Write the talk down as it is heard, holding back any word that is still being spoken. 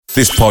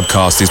This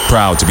podcast is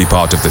proud to be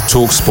part of the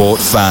TalkSport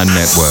Fan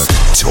Network.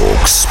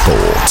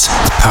 TalkSport.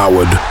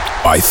 Powered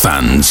by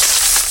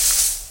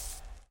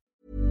fans.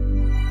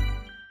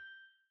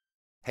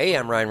 Hey,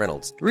 I'm Ryan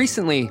Reynolds.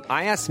 Recently,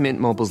 I asked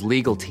Mint Mobile's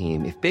legal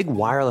team if big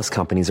wireless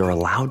companies are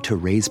allowed to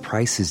raise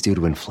prices due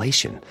to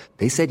inflation.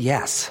 They said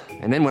yes.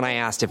 And then when I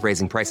asked if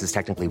raising prices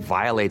technically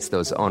violates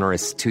those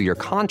onerous two-year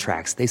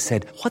contracts, they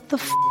said, "What the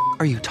f***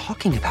 are you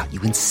talking about,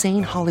 you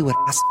insane Hollywood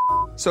ass?"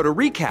 So to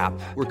recap,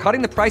 we're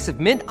cutting the price of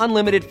Mint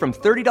Unlimited from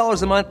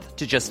 $30 a month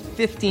to just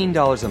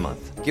 $15 a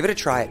month. Give it a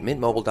try at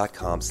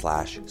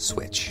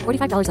mintmobile.com/switch.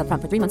 $45 up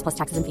front for 3 months plus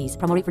taxes and fees.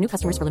 Promo rate for new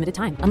customers for limited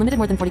time. Unlimited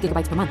more than 40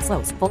 gigabytes per month.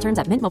 Slows full terms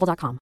at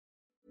mintmobile.com.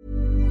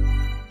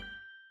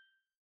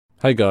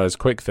 Hey guys,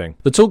 quick thing.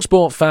 The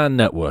TalkSport Fan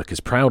Network is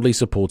proudly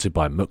supported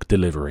by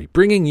McDelivery,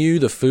 bringing you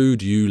the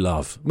food you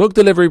love.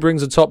 McDelivery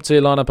brings a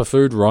top-tier lineup of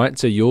food right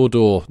to your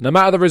door. No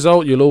matter the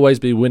result, you'll always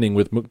be winning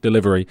with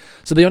McDelivery.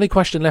 So the only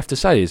question left to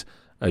say is,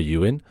 are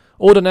you in?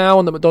 Order now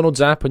on the McDonald's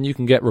app and you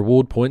can get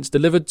reward points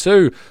delivered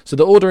too. So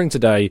the ordering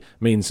today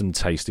means some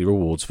tasty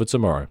rewards for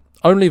tomorrow.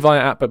 Only via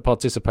app at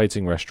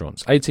participating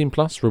restaurants. 18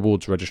 plus,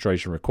 rewards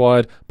registration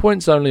required.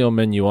 Points only on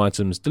menu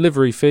items.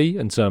 Delivery fee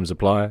and terms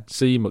apply.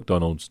 See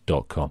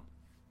mcdonalds.com.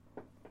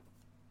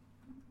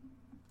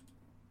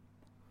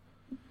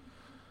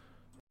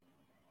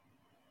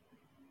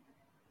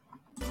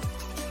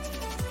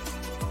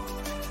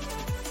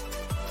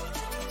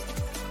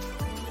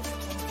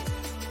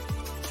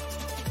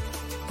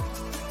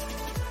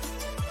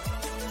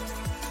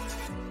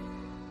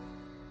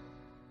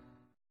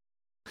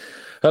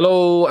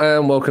 Hello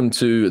and welcome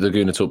to the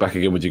Gooner Talk, back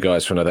again with you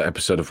guys for another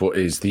episode of what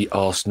is the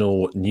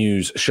Arsenal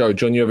News Show.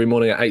 Join you every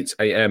morning at 8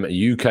 a.m.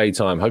 UK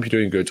time. Hope you're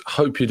doing good.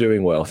 Hope you're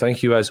doing well.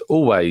 Thank you as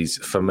always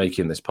for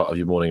making this part of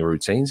your morning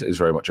routines. It is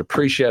very much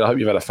appreciated. I hope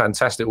you've had a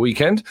fantastic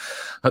weekend.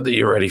 Hope that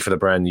you're ready for the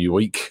brand new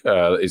week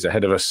that is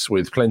ahead of us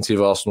with plenty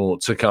of Arsenal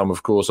to come.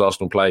 Of course,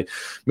 Arsenal play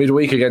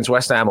midweek against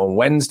West Ham on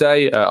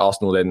Wednesday.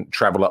 Arsenal then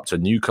travel up to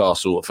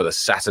Newcastle for the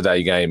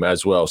Saturday game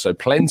as well. So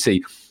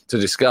plenty to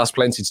discuss,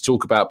 plenty to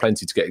talk about,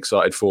 plenty to get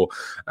excited for,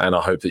 and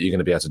I hope that you're going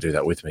to be able to do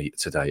that with me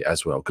today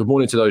as well. Good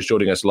morning to those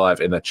joining us live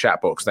in the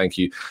chat box. Thank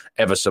you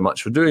ever so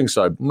much for doing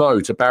so. Mo,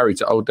 to Barry,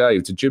 to Old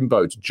Dave, to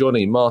Jimbo, to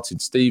Johnny, Martin,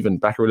 Stephen,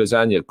 Bakary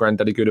Lasagna,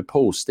 Granddaddy Gooder,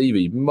 Paul,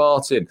 Stevie,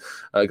 Martin.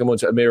 Good morning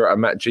to Amira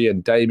and Matt G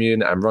and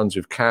Damien and Runs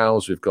with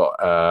Cows. We've got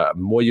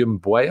Moyum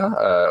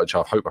Buea, which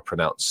I hope I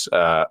pronounce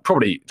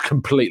probably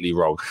completely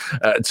wrong.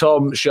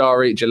 Tom,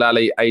 Shari,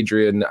 Jalali,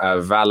 Adrian,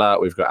 Vala.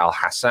 We've got Al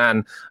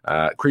Hassan,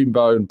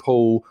 Creambone,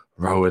 Paul,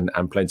 Rowan,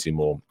 and plenty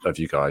more of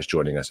you guys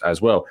joining us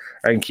as well.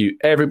 Thank you,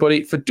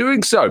 everybody, for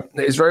doing so.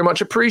 It is very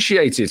much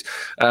appreciated.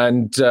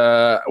 And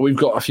we've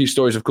got a few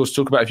stories, of course, to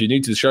talk about. If you're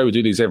new to the show, we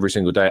do these every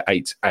single day at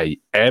 8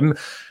 a.m.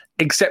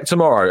 Except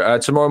tomorrow.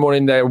 Tomorrow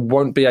morning, there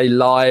won't be a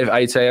live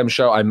 8 a.m.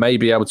 show. I may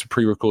be able to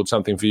pre-record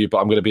something for you, but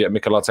I'm going to be at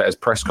Mikel Arteta's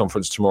press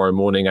conference tomorrow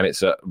morning, and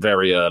it's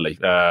very early.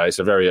 It's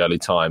a very early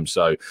time.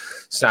 So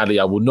sadly,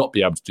 I will not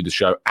be able to do the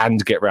show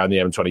and get around the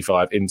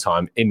M25 in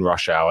time in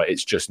rush hour.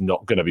 It's just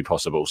not going to be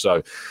possible.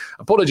 So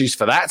apologies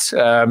for that.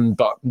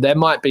 But there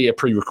might be a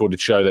pre-recorded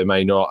show. There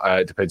may not.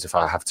 It depends if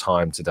I have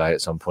time today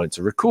at some point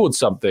to record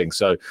something.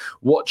 So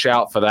watch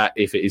out for that.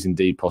 If it is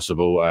indeed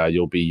possible,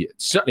 you'll be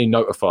certainly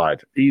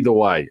notified either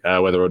way.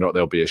 Whether or not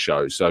there'll be a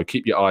show. So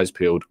keep your eyes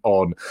peeled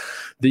on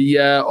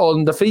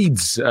the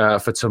feeds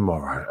for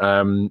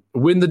tomorrow.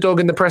 Win the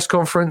dog in the press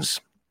conference.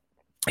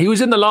 He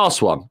was in the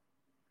last one.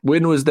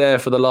 Win was there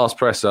for the last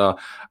presser,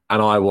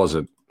 and I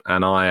wasn't.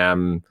 And I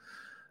am,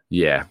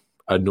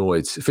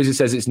 annoyed. Fizzy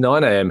says it's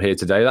 9 a.m. here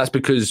today. That's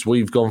because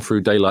we've gone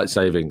through daylight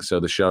savings, so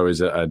the show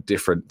is at a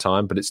different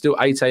time, but it's still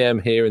 8 a.m.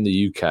 here in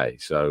the UK.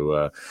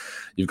 So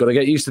you've got to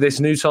get used to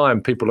this new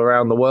time. People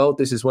around the world,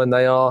 this is when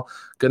they are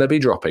going to be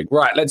dropping.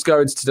 Right, let's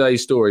go into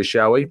today's story,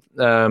 shall we?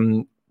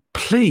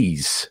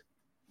 Please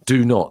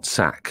do not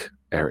sack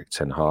Erik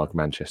ten Hag,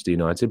 Manchester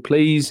United.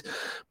 Please,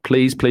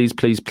 please, please,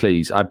 please,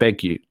 please, I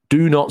beg you,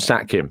 do not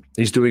sack him.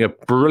 He's doing a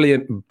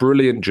brilliant,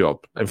 brilliant job.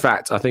 In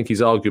fact, I think he's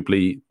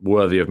arguably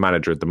worthy of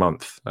Manager of the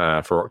Month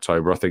for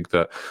October. I think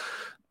that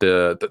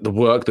the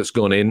work that's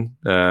gone in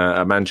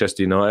at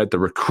Manchester United, the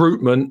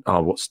recruitment,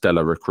 what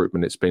stellar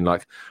recruitment it's been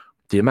like,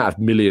 the amount of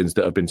millions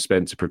that have been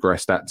spent to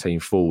progress that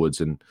team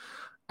forwards and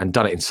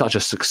done it in such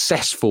a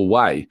successful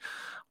way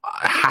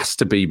has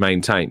to be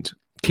maintained.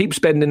 Keep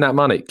spending that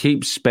money.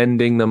 Keep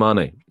spending the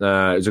money.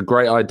 It was a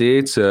great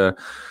idea to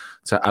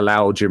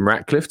allow Jim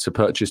Ratcliffe to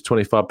purchase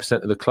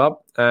 25% of the club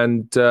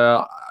and,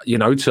 to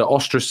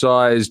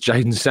ostracize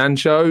Jadon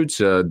Sancho,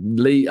 to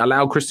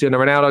allow Cristiano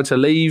Ronaldo to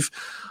leave.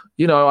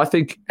 I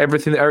think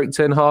everything that Erik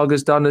ten Hag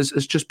has done has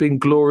just been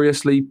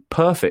gloriously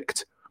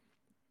perfect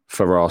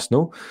for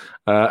Arsenal.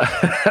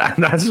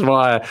 And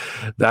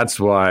that's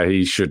why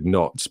he should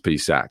not be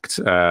sacked.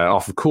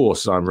 Of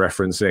course, I'm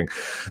referencing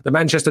the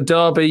Manchester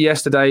derby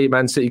yesterday,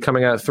 Man City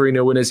coming out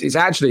 3-0 winners. It's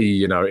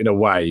actually, in a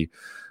way,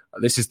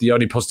 this is the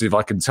only positive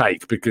I can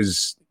take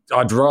because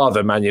I'd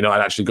rather Man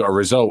United actually got a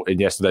result in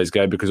yesterday's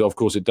game because, of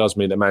course, it does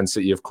mean that Man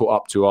City have caught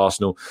up to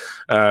Arsenal.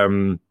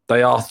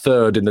 They are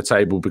third in the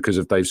table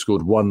because they've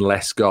scored one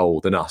less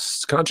goal than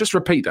us. Can I just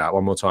repeat that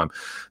one more time?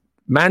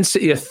 Man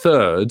City are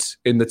third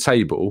in the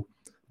table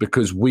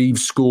because we've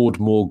scored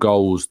more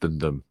goals than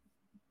them.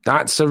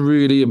 That's a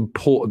really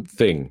important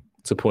thing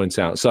to point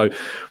out. So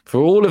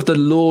for all of the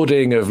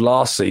lauding of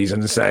last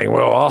season saying,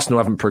 well, Arsenal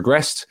haven't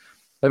progressed,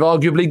 they've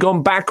arguably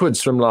gone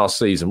backwards from last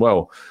season.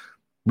 Well,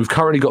 we've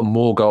currently got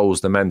more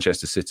goals than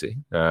Manchester City.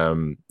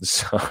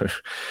 So,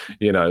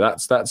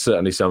 that's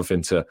certainly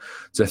something to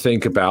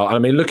think about. I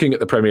mean, looking at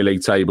the Premier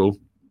League table,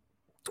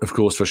 of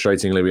course,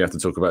 frustratingly, we have to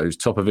talk about who's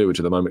top of it, which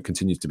at the moment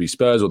continues to be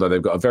Spurs, although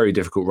they've got a very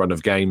difficult run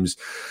of games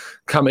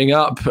coming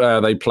up.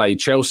 They play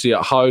Chelsea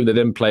at home. They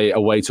then play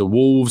away to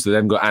Wolves. They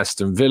then got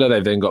Aston Villa.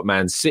 They've then got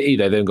Man City.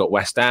 They then got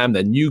West Ham.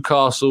 Then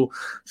Newcastle.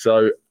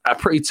 So a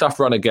pretty tough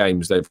run of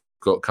games they've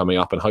got coming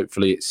up, and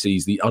hopefully it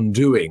sees the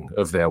undoing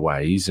of their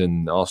ways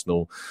and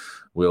Arsenal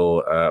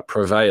will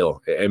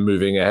prevail in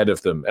moving ahead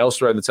of them.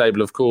 Elsewhere in the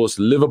table, of course,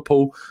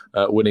 Liverpool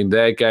winning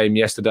their game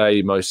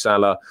yesterday. Mo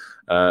Salah,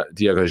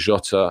 Diogo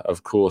Jota,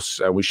 of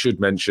course. We should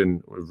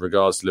mention, with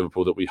regards to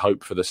Liverpool, that we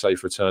hope for the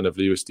safe return of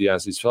Luis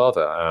Diaz's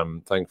father.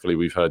 Thankfully,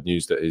 we've heard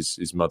news that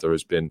his mother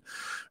has been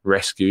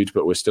rescued,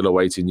 but we're still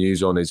awaiting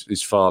news on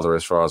his father,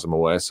 as far as I'm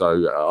aware.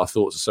 So our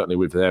thoughts are certainly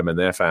with them and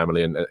their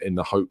family, and in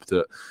the hope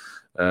that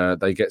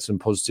they get some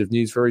positive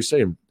news very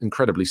soon.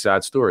 Incredibly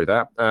sad story,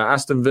 that.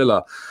 Aston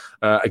Villa,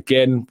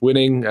 again,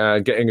 winning,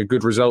 getting a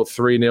good result,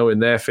 3-0 in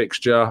their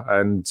fixture.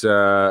 And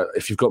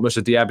if you've got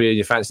Moussa Diaby in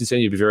your fantasy team,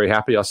 you'd be very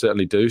happy. I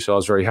certainly do. So I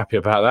was very happy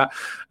about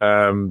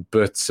that.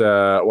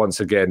 But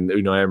once again,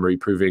 Unai Emery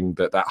proving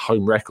that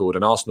home record,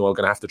 and Arsenal are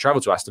going to have to travel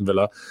to Aston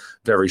Villa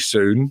very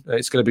soon.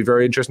 It's going to be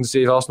very interesting to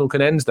see if Arsenal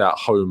can end that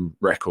home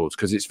record,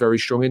 because it's very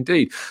strong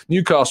indeed.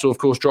 Newcastle, of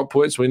course, dropped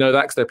points. We know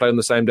that because they play on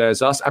the same day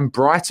as us. And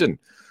Brighton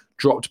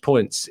dropped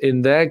points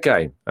in their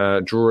game,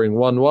 drawing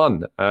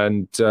 1-1.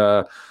 And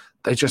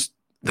they're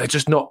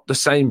just not the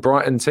same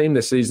Brighton team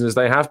this season as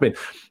they have been.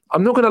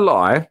 I'm not going to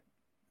lie,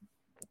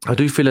 I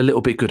do feel a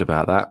little bit good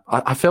about that.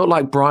 I felt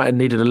like Brighton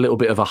needed a little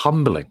bit of a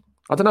humbling.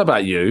 I don't know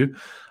about you.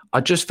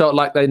 I just felt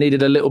like they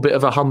needed a little bit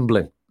of a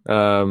humbling.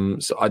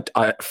 So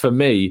for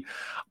me,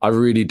 I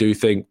really do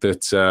think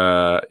that,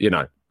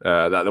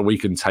 that we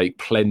can take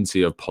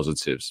plenty of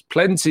positives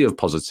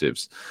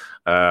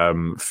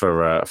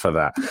for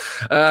that.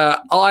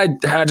 I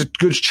had a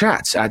good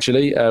chat,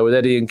 actually, with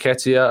Eddie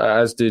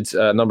Nketiah, as did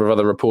a number of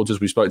other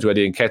reporters. We spoke to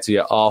Eddie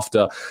Nketiah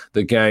after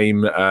the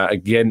game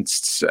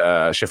against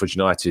Sheffield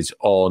United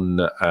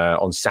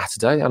on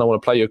Saturday, and I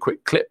want to play you a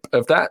quick clip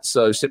of that.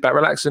 So sit back,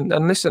 relax, and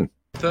listen.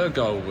 Third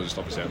goal was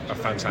obviously a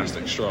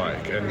fantastic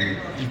strike, and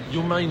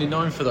you're mainly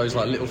known for those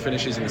like little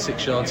finishes in the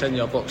 6-yard,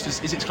 10-yard box.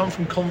 Is it come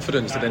from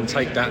confidence to then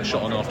take that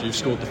shot on after you've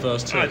scored the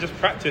first two? Just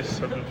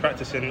practice. I've been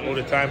practicing all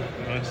the time.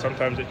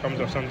 Sometimes it comes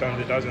off, sometimes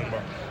it doesn't.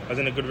 But I was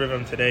in a good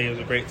rhythm today. It was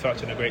a great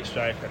touch and a great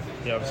strike,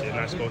 and obviously a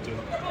nice goal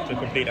to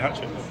complete the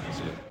hat-trick.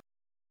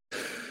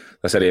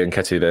 That's Eddie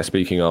Nketiah there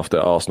speaking after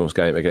Arsenal's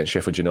game against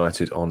Sheffield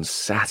United on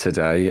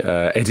Saturday.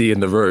 Eddie in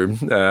the room,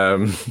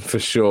 for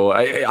sure.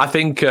 I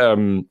think, a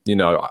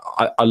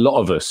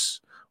lot of us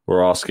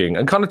were asking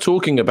and kind of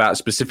talking about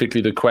specifically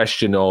the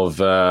question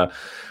of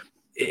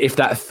if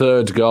that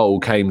third goal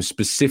came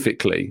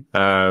specifically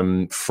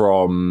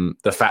from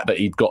the fact that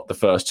he'd got the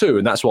first two.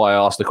 And that's why I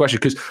asked the question,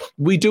 because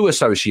we do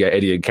associate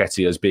Eddie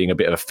Nketiah as being a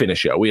bit of a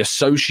finisher. We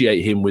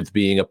associate him with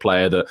being a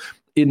player that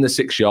in the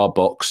 6-yard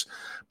box,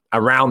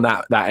 around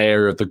that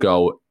area of the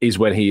goal is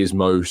when he is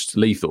most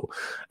lethal,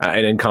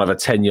 and in kind of a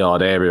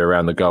 10-yard area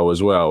around the goal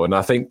as well. And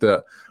I think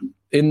that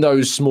in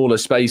those smaller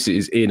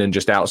spaces in and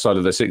just outside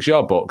of the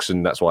 6-yard box,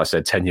 and that's why I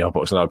said 10-yard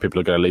box, I know people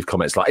are going to leave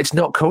comments like, it's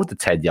not called the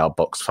 10-yard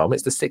box, Tom,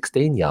 it's the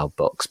 16-yard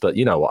box. But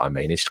you know what I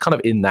mean. It's kind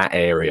of in that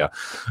area,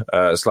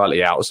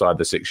 slightly outside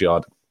the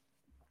 6-yard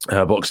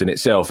box in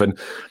itself. And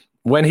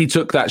when he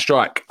took that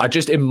strike, I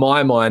just, in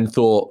my mind,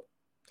 thought,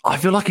 I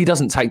feel like he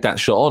doesn't take that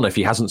shot on if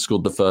he hasn't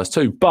scored the first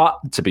two. But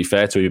to be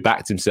fair to him, he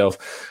backed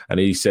himself, and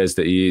he says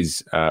that he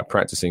is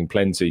practicing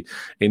plenty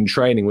in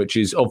training, which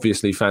is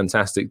obviously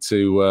fantastic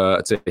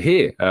to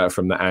hear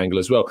from that angle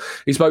as well.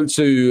 He spoke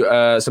to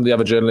some of the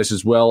other journalists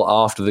as well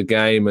after the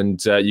game, and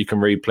you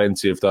can read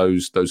plenty of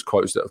those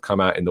quotes that have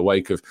come out in the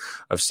wake of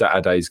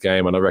Saturday's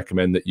game, and I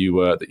recommend that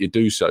you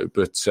do so.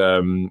 But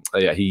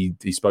he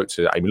spoke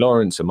to Amy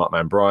Lawrence and Mark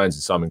Bryan and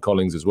Simon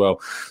Collins as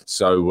well.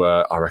 So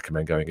I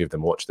recommend going and give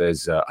them a watch.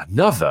 There's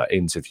another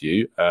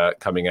interview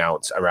coming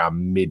out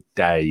around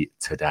midday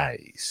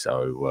today.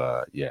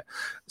 So,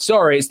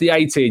 Sorry, it's the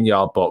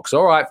 18-yard box.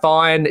 All right,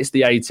 fine. It's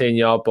the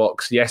 18-yard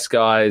box. Yes,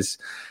 guys,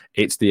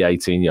 It's the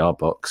 18-yard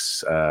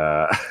box.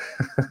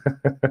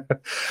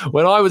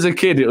 When I was a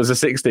kid, it was a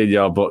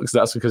 16-yard box.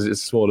 That's because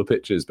it's smaller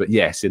pitches. But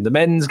yes, in the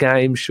men's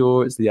game,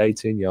 sure, it's the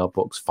 18-yard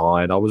box.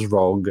 Fine, I was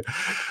wrong.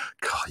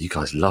 God, you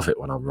guys love it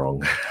when I'm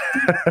wrong.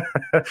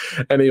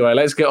 Anyway,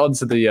 let's get on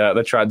to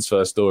the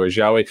transfer story,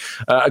 shall we?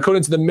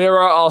 According to the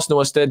Mirror,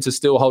 Arsenal are said to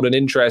still hold an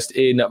interest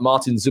in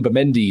Martin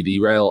Zubimendi, the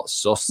Real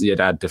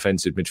Sociedad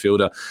defensive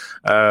midfielder.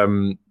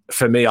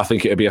 For me, I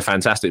think it would be a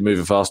fantastic move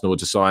if Arsenal were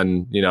to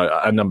sign,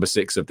 a number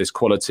 6 of this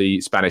quality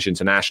Spanish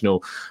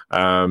international.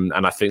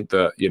 And I think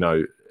that,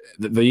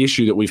 the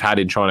issue that we've had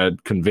in trying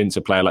to convince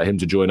a player like him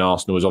to join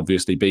Arsenal has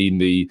obviously been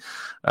the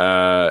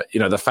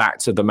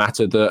fact of the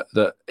matter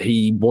that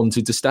he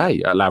wanted to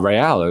stay at La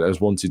Real,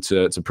 has wanted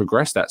to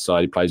progress that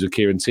side. He plays with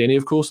Kieran Tierney,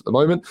 of course, at the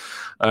moment.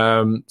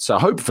 So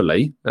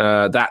hopefully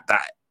that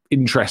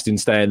interest in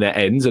staying there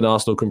ends and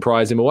Arsenal can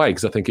prize him away,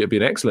 because I think it would be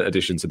an excellent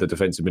addition to the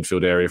defensive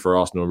midfield area for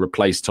Arsenal and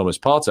replace Thomas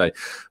Partey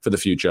for the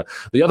future.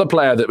 The other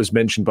player that was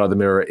mentioned by the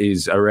Mirror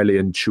is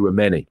Aurelien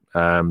Tchouameni.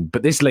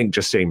 But this link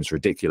just seems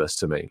ridiculous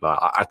to me. Like,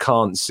 I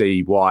can't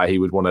see why he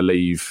would want to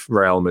leave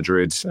Real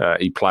Madrid.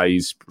 He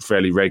plays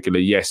fairly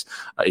regularly. Yes,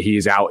 he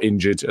is out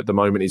injured at the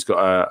moment. He's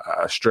got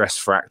a stress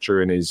fracture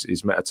in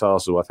his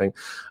metatarsal, I think.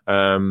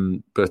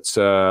 And that's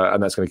going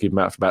to keep him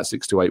out for about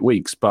 6 to 8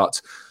 weeks.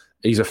 But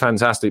he's a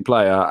fantastic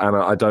player, and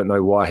I don't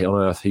know why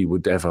on earth he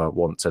would ever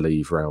want to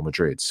leave Real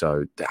Madrid.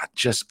 So that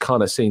just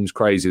kind of seems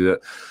crazy.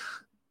 That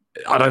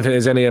I don't think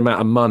there's any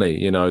amount of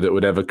money, that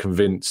would ever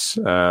convince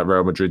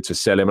Real Madrid to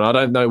sell him. And I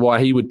don't know why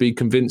he would be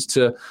convinced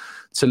to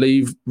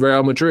leave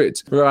Real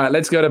Madrid. Right,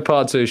 let's go to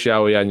part 2,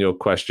 shall we, and your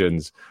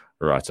questions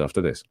right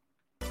after this.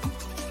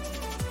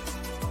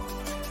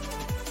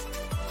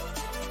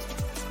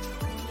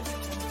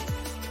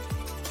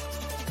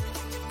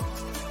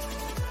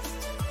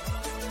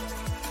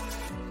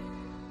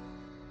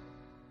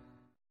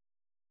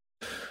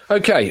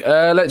 Okay,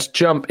 let's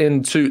jump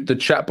into the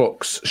chat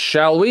box,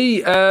 shall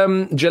we?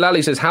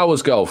 Jalali says, how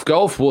was golf?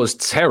 Golf was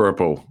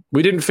terrible.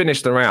 We didn't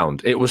finish the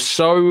round. It was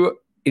so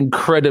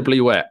incredibly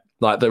wet.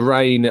 Like the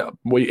rain,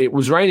 it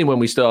was raining when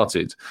we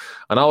started,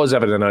 and I was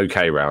having an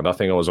okay round. I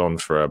think I was on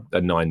for a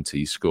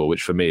 90 score,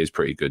 which for me is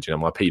pretty good.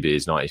 My PB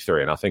is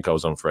 93, and I think I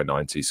was on for a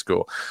 90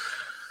 score.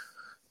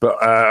 But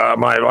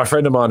my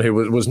friend of mine who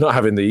was not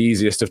having the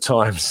easiest of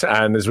times,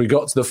 and as we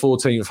got to the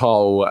 14th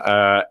hole,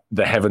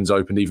 the heavens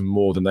opened even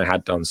more than they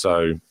had done.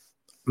 So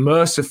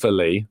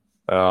mercifully,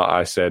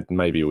 I said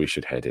maybe we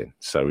should head in.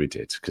 So we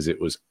did, because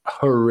it was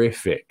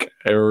horrific,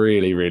 a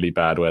really, really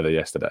bad weather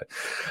yesterday.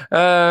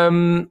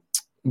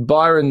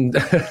 Byron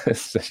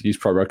use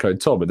promo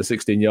code Tom in the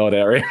 16-yard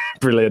area.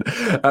 Brilliant.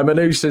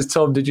 Manouche says,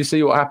 Tom, did you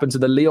see what happened to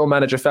the Lyon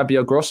manager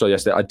Fabio Grosso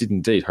yesterday? I did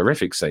indeed.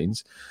 Horrific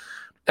scenes.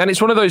 And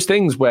it's one of those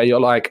things where you're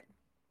like,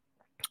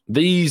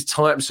 these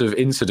types of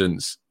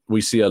incidents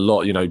we see a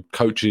lot.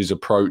 Coaches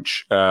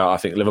approach. I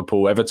think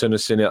Liverpool-Everton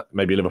has seen it.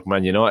 Maybe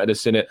Liverpool-Man United has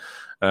seen it.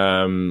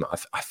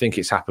 I think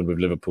it's happened with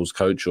Liverpool's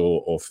coach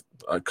or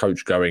a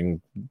coach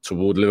going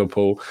toward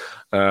Liverpool.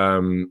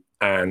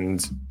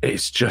 And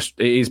it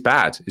is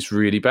bad. It's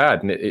really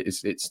bad, and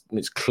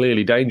it's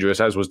clearly dangerous,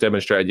 as was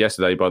demonstrated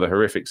yesterday by the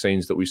horrific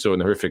scenes that we saw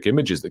and the horrific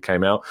images that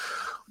came out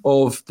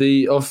of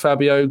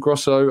Fabio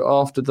Grosso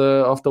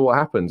after what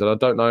happened. And I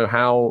don't know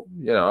how.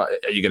 Are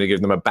you going to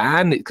give them a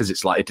ban because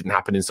it's like it didn't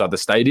happen inside the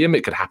stadium?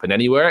 It could happen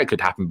anywhere. It could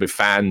happen with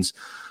fans,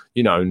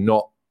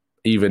 not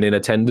even in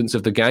attendance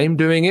of the game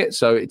doing it.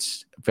 So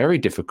it's very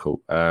difficult.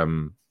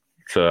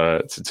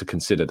 To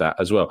consider that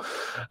as well.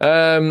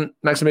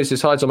 Maximus says,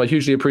 hi Tom, I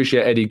hugely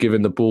appreciate Eddie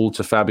giving the ball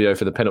to Fabio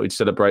for the penalty to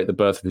celebrate the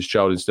birth of his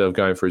child instead of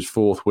going for his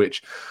fourth,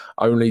 which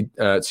only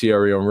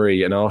Thierry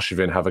Henry and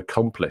Arshavin have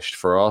accomplished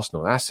for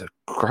Arsenal. That's a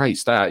great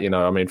stat.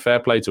 Fair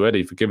play to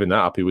Eddie for giving that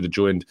up. He would have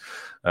joined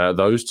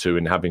those two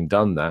in having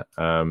done that,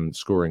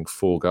 scoring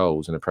 4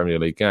 goals in a Premier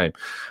League game.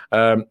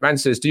 Man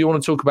says, do you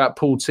want to talk about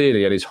Paul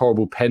Tierney and his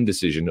horrible pen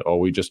decision, or are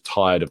we just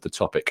tired of the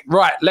topic?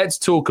 Right, let's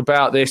talk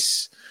about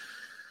this.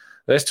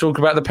 Let's talk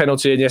about the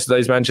penalty in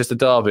yesterday's Manchester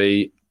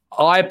derby.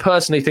 I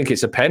personally think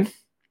it's a pen,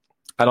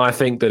 and I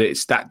think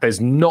that there's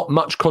not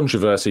much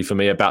controversy for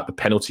me about the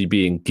penalty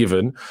being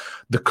given.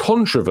 The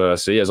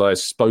controversy, as I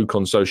spoke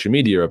on social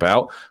media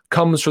about,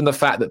 comes from the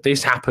fact that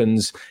this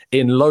happens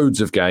in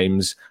loads of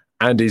games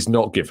and is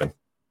not given.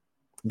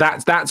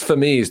 That's for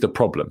me is the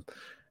problem.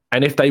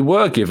 And if they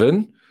were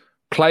given,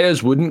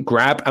 players wouldn't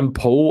grab and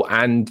pull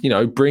and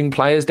bring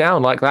players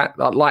down like that,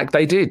 like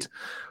they did.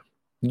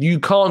 You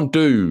can't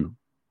do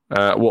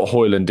what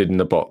Højlund did in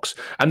the box.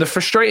 And the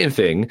frustrating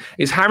thing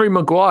is Harry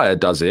Maguire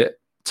does it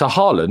to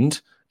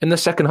Haaland in the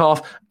second half,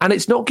 and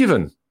it's not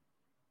given.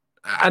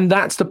 And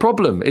that's the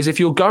problem, is if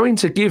you're going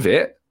to give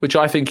it, which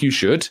I think you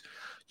should,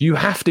 you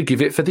have to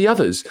give it for the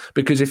others.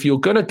 Because if you're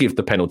going to give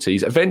the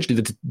penalties, eventually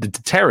the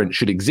deterrent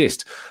should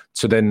exist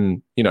to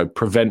then,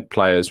 prevent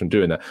players from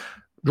doing that.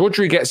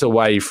 Rodri gets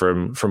away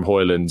from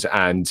Højlund,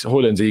 and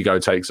Højlund's ego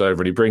takes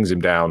over and he brings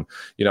him down.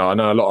 I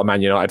know a lot of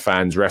Man United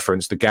fans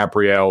reference the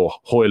Gabriel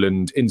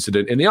Højlund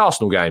incident in the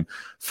Arsenal game.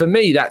 For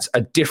me, that's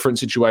a different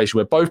situation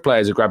where both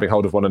players are grabbing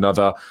hold of one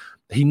another.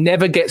 He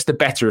never gets the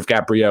better of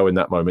Gabriel in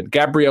that moment.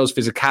 Gabriel's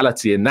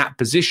physicality in that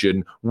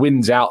position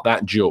wins out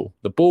that duel.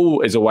 The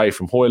ball is away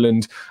from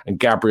Højlund, and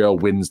Gabriel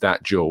wins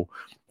that duel.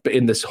 But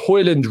in this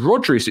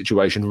Højlund-Rodri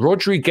situation,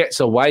 Rodri gets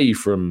away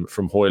from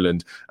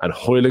Højlund, and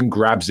Højlund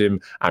grabs him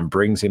and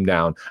brings him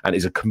down, and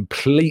it's a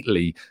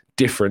completely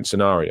different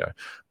scenario.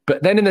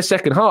 But then in the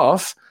second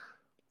half,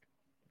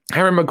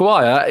 Harry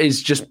Maguire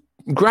is just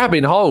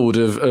grabbing hold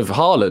of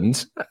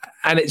Haaland,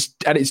 and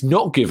it's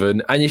not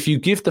given. And if you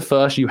give the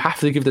first, you have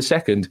to give the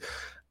second.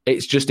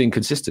 It's just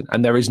inconsistent,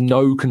 and there is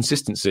no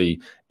consistency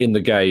in the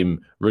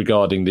game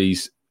regarding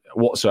these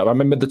whatsoever. I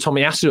remember the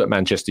Tomiyasu at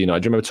Manchester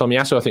United. Do you remember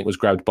Tomiyasu? I think was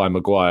grabbed by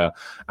Maguire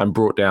and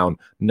brought down.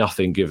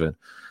 Nothing given.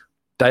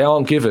 They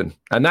aren't given,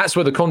 and that's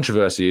where the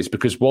controversy is.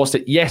 Because whilst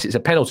it's a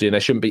penalty, and there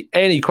shouldn't be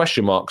any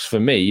question marks for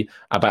me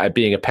about it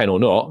being a pen or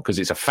not, because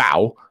it's a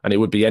foul, and it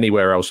would be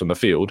anywhere else on the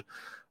field.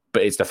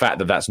 But it's the fact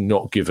that that's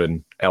not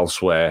given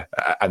elsewhere,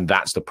 and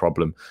that's the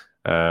problem.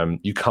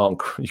 You can't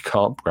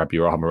grab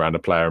your arm around a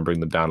player and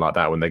bring them down like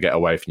that when they get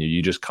away from you.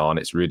 You just can't.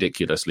 It's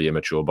ridiculously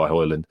immature by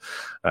Højlund,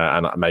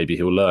 and maybe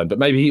he'll learn, but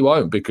maybe he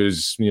won't,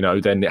 because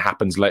then it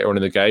happens later on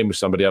in the game with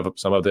some of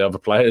the other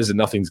players, and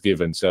nothing's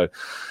given. So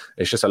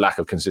it's just a lack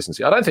of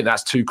consistency. I don't think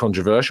that's too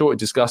controversial to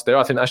discuss there.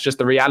 I think that's just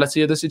the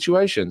reality of the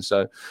situation.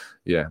 So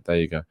yeah, there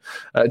you go.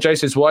 Jay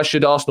says, why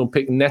should Arsenal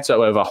pick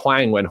Neto over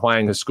Hwang when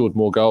Hwang has scored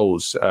more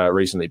goals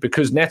recently?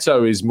 Because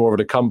Neto is more of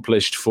an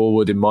accomplished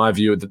forward, in my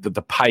view.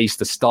 The pace,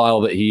 the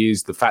style that he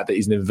is, the fact that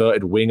he's an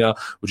inverted winger,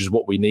 which is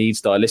what we need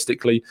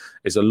stylistically,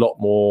 is a lot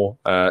more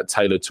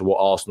tailored to what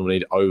Arsenal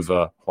need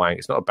over Hwang.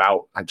 It's not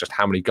about just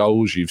how many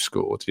goals you've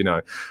scored.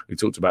 We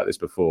talked about this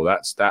before.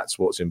 That's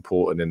what's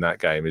important in that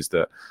game, is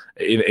that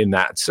in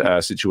that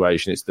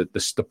situation, it's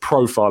the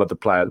profile of the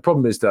player. The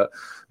problem is that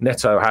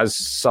Neto has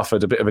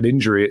suffered a bit of an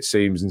injury, it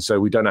seems, and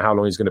so we don't know how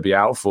long he's going to be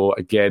out for.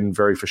 Again,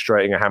 very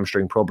frustrating, a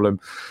hamstring problem.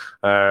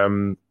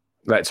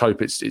 Let's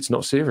hope it's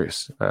not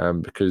serious,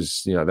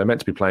 because they're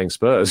meant to be playing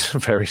Spurs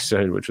very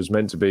soon, which was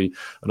meant to be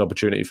an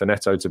opportunity for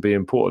Neto to be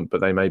important,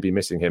 but they may be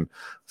missing him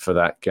for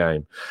that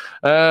game.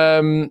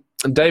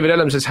 David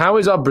Ellum says, how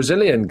is our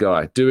Brazilian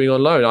guy doing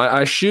on loan?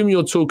 I assume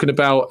you're talking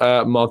about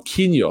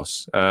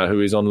Marquinhos,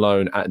 who is on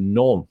loan at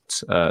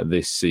Nantes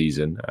this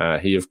season.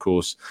 He, of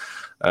course,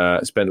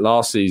 spent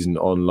last season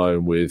on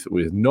loan with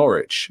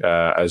Norwich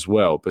as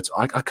well. But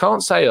I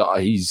can't say that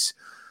he's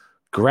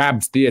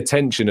grabbed the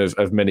attention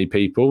of many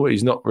people.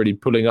 He's not really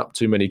pulling up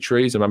too many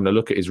trees. I'm having a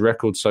look at his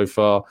record so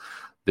far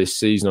this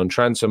season on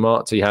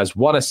Transfermarkt. He has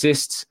 1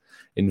 assist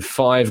in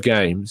 5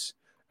 games,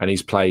 and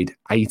he's played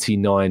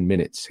 89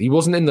 minutes. He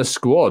wasn't in the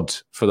squad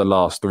for the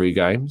last 3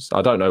 games.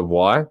 I don't know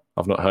why.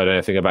 I've not heard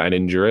anything about an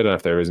injury. I don't know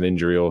if there is an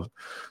injury or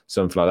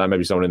something like that.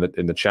 Maybe someone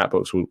in the chat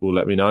box will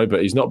let me know.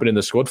 But he's not been in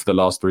the squad for the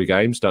last 3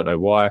 games. Don't know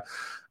why.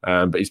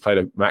 But he's played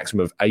a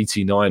maximum of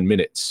 89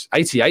 minutes.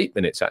 88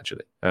 minutes,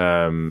 actually,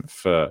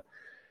 for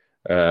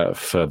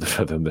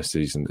them this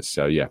season.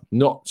 So yeah,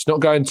 it's not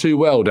going too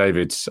well,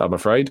 David, I'm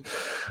afraid.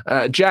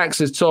 Jack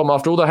says, Tom,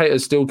 after all the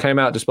haters still came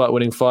out despite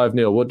winning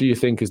 5-0, what do you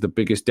think is the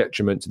biggest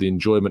detriment to the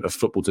enjoyment of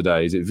football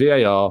today? Is it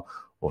VAR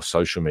or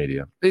social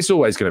media? It's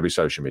always going to be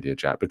social media,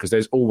 Jack, because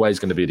there's always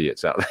going to be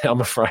idiots out there,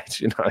 I'm afraid.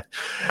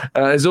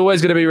 There's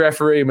always going to be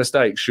referee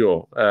mistakes,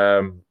 sure.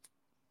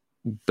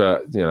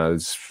 But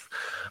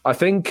I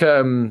think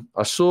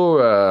I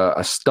saw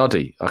a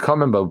study. I can't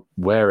remember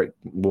where it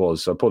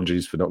was. So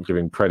apologies for not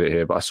giving credit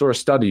here, but I saw a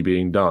study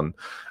being done,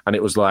 and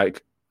it was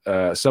like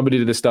somebody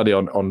did a study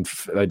on.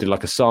 They did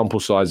like a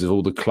sample size of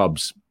all the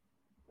clubs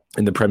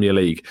in the Premier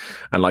League,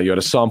 and like you had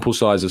a sample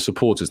size of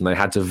supporters, and they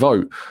had to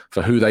vote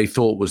for who they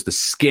thought was the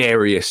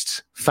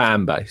scariest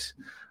fan base.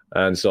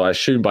 And so I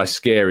assume by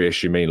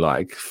scariest you mean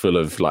like full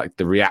of like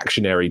the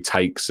reactionary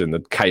takes and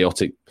the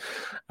chaotic,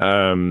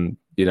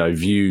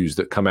 views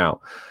that come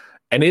out.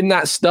 And in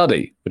that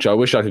study, which I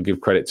wish I could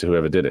give credit to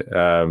whoever did it,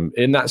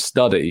 in that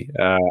study,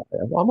 I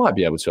might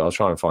be able to. I'll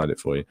try and find it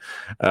for you.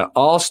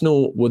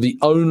 Arsenal were the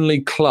only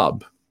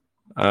club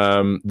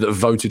that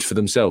voted for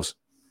themselves.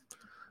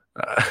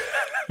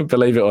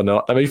 Believe it or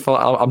not.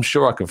 I'm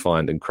sure I can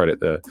find and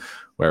credit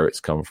where it's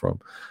come from.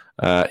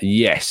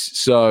 Yes.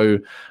 So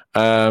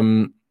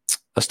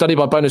a study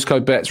by Bonus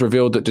Code Bets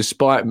revealed that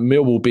despite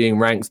Millwall being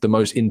ranked the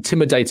most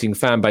intimidating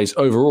fan base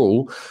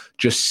overall,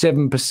 just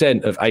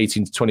 7% of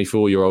 18 to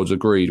 24-year-olds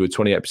agreed, with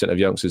 28% of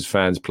youngsters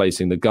fans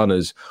placing the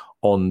Gunners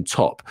on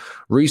top.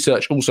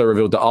 Research also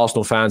revealed that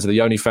Arsenal fans are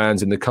the only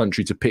fans in the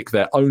country to pick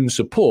their own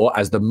support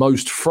as the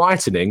most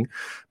frightening.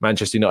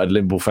 Manchester United and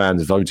Liverpool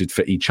fans voted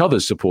for each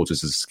other's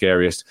supporters as the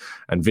scariest,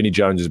 and Vinnie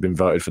Jones has been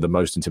voted for the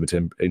most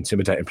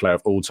intimidating player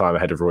of all time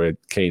ahead of Roy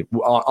Keane.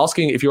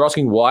 If you're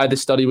asking why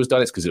this study was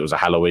done, it's because it was a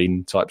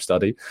Halloween-type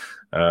study,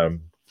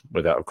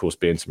 without, of course,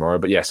 being tomorrow.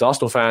 But yes,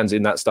 Arsenal fans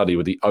in that study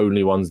were the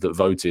only ones that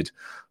voted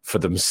for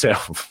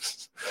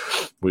themselves.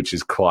 which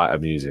is quite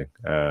amusing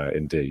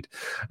indeed.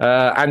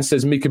 And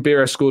says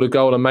Mikabira scored a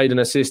goal and made an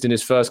assist in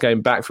his first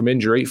game back from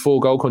injury. 4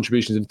 goal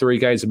contributions in 3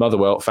 games at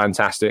Motherwell.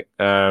 Fantastic.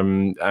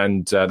 And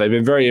they've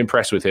been very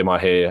impressed with him, I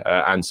hear,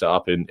 Ansa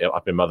up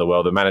in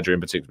Motherwell. The manager in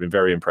particular has been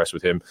very impressed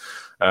with him.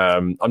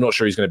 I'm not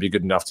sure he's going to be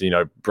good enough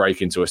to,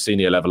 break into a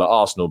senior level at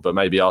Arsenal, but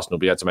maybe Arsenal will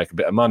be able to make a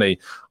bit of money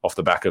off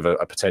the back of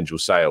a potential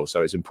sale.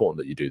 So it's important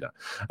that you do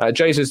that.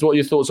 Jay says, what are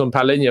your thoughts on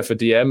Palhinha for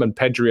DM and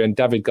Pedri and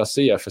David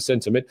Garcia for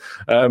centre mid?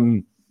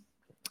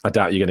 I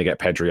doubt you're going to get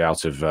Pedri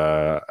out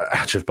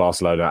of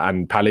Barcelona,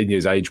 and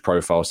Palhinha's age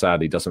profile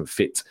sadly doesn't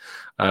fit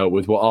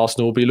with what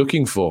Arsenal will be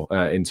looking for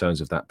in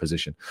terms of that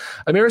position.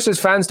 Amira says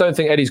fans don't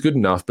think Eddie's good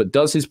enough, but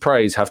does his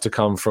praise have to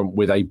come from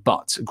with a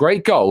but?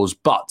 Great goals,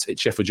 but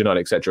it's Sheffield United,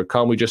 etc.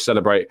 Can't we just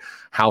celebrate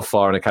how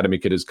far an academy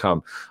kid has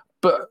come?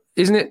 But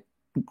isn't it?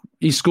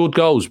 He scored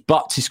goals,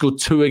 but he scored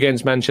 2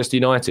 against Manchester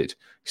United.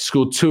 He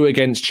scored 2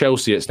 against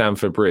Chelsea at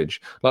Stamford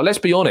Bridge. Let's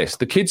be honest,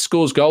 the kid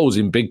scores goals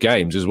in big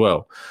games as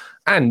well.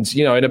 And,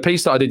 in a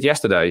piece that I did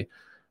yesterday,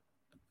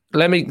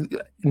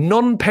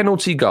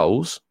 non-penalty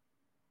goals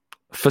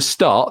for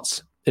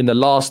starts in the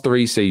last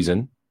 3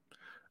 seasons,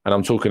 and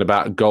I'm talking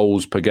about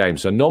goals per game.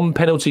 So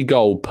non-penalty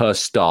goal per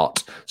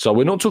start. So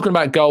we're not talking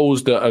about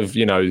goals that have,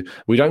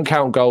 we don't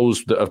count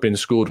goals that have been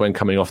scored when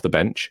coming off the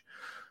bench.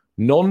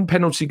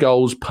 Non-penalty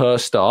goals per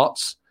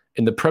starts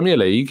in the Premier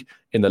League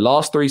in the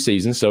last 3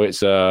 seasons. So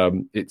it's a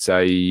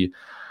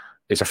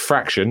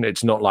fraction.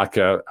 It's not like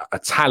a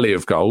tally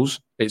of goals.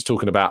 It's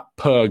talking about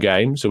per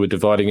game. So we're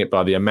dividing it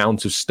by the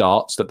amount of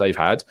starts that they've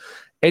had.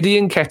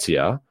 Eddie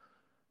Nketiah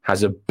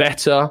has a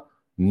better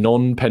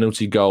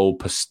non-penalty goal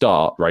per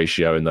start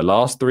ratio in the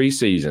last 3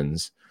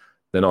 seasons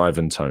than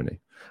Ivan Toney.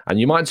 And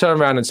you might turn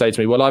around and say to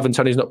me, well, Ivan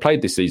Toney's not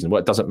played this season. Well,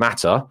 it doesn't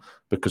matter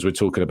because we're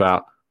talking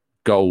about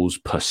goals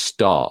per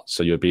start.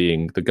 So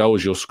the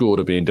goals you're scored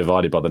are being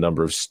divided by the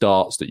number of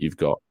starts that you've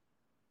got.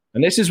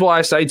 And this is why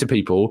I say to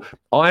people,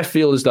 I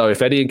feel as though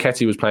if Eddie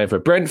Nketiah was playing for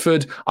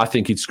Brentford, I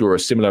think he'd score a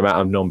similar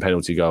amount of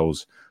non-penalty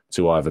goals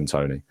to Ivan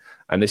Toney.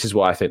 And this is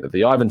why I think that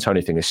the Ivan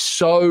Toney thing is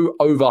so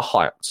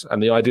overhyped.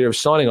 And the idea of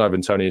signing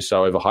Ivan Toney is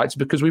so overhyped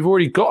because we've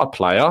already got a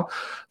player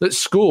that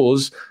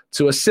scores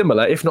to a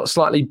similar, if not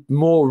slightly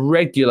more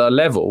regular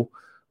level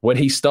when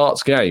he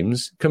starts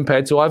games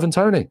compared to Ivan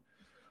Toney.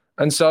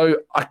 And so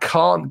I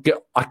can't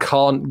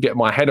get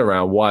my head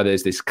around why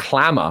there's this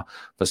clamour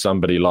for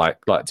somebody like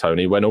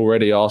Toney when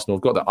already Arsenal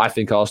have got that. I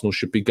think Arsenal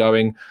should be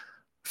going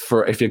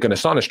for, if you're going to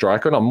sign a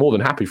striker, and I'm more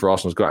than happy for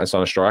Arsenal to go out and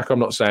sign a striker. I'm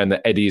not saying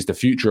that Eddie is the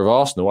future of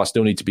Arsenal. I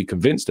still need to be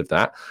convinced of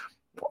that.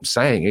 What I'm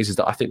saying is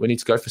that I think we need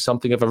to go for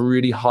something of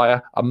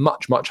a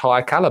much, much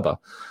higher calibre.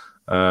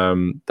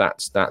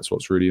 That's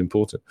what's really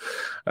important.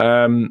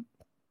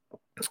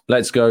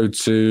 Let's go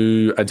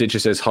to Aditya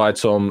says, hi,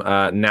 Tom.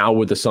 Now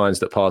with the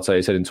signs that Partey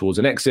is heading towards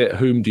an exit,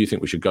 whom do you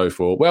think we should go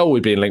for? Well,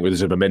 we've been linked with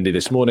Zubimendi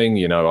this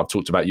morning. I've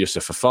talked about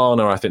Yusuf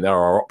Fofana. I think there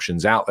are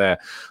options out there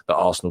that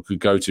Arsenal could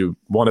go to.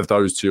 One of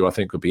those two, I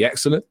think, would be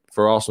excellent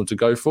for Arsenal to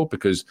go for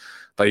because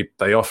they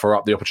offer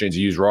up the opportunity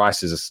to use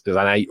Rice as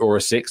an 8 or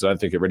a 6. I don't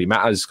think it really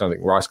matters. I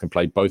think Rice can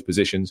play both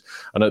positions.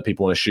 I know that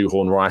people want to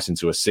shoehorn Rice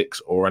into a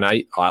 6 or an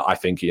 8. I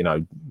think,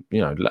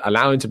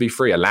 allow him to be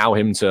free. Allow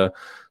him to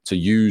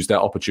use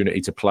that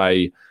opportunity to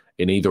play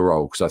in either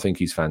role because I think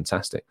he's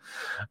fantastic.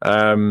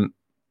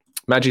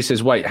 Maggie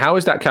says, wait, how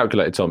is that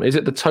calculated, Tom? Is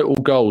it the total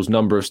goals,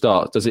 number of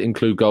starts? Does it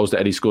include goals that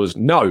Eddie scores?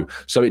 No.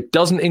 So it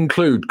doesn't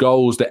include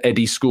goals that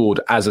Eddie scored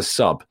as a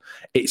sub.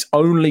 It's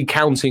only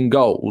counting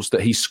goals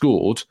that he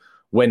scored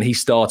when he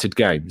started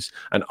games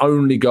and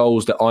only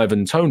goals that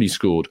Ivan Toney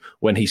scored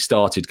when he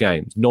started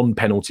games,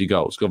 non-penalty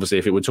goals. Obviously,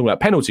 if it were talking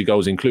about penalty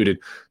goals included,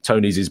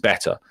 Toney's is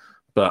better.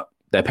 But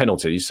they're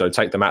penalties, so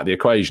take them out of the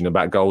equation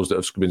about goals that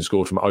have been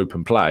scored from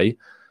open play.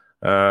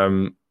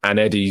 And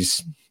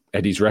Eddie's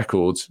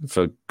records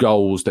for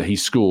goals that he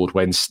scored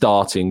when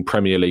starting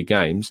Premier League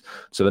games.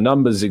 So the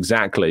numbers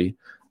exactly.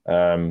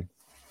 I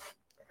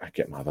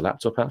get my other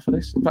laptop out for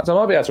this. In fact, I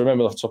might be able to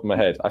remember off the top of my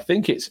head. I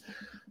think it's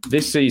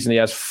this season he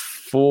has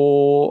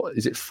 4.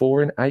 Is it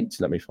 4 in 8?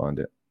 Let me find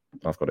it.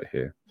 I've got it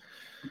here.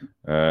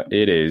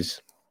 It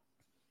is.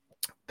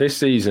 This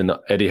season,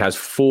 Eddie has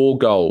 4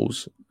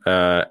 goals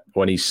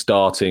when he's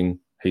starting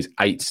his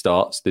 8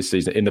 starts this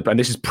season. And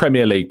this is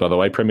Premier League, by the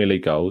way, Premier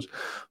League goals.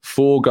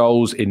 4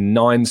 goals in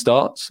 9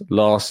 starts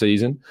last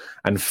season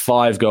and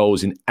 5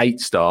 goals in 8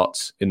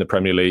 starts in the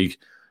Premier League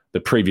the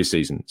previous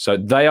season. So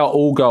they are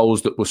all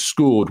goals that were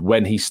scored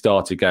when he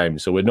started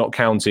games. So we're not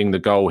counting the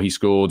goal he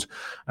scored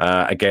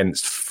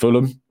against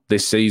Fulham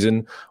this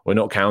season. We're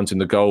not counting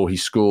the goal he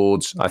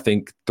scored, I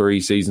think, 3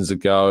 seasons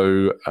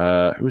ago.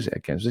 Who was it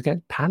against? Was it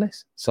against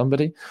Palace?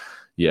 Somebody?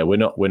 Yeah, we're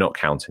not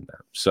counting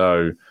that.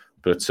 So,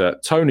 but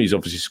Toney's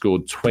obviously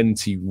scored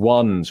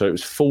 21. So it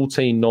was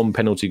 14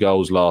 non-penalty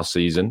goals last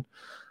season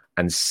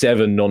and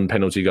 7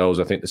 non-penalty goals,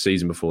 I think, the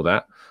season before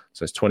that.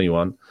 So it's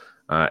 21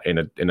 in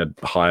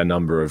a higher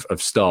number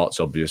of starts,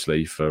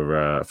 obviously,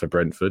 for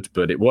Brentford.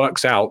 But it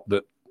works out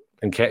that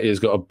Nketiah's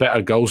got a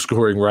better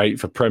goal-scoring rate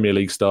for Premier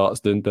League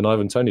starts than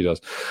Ivan Toney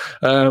does.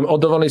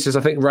 Odavani says,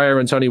 I think Raya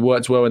and Toney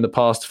worked well in the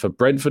past for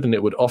Brentford, and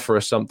it would offer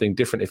us something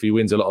different if he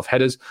wins a lot of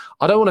headers.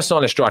 I don't want to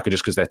sign a striker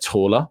just because they're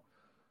taller.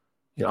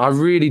 I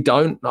really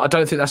don't. I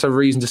don't think that's a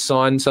reason to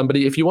sign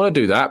somebody. If you want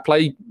to do that,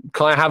 play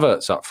Kai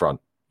Havertz up front.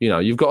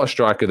 You've got a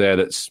striker there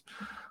that's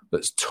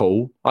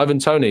tall. Ivan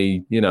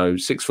Toney,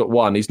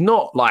 6'1". He's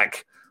not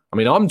like...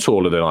 I'm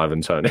taller than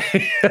Ivan Toney.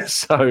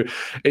 So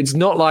it's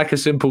not like a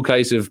simple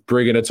case of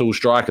bringing a tall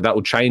striker. That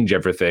will change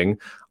everything.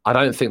 I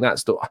don't think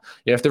that's the...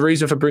 if the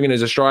reason for bringing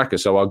is a striker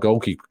so our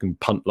goalkeeper can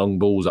punt long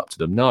balls up to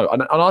them. No.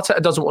 And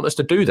Arteta doesn't want us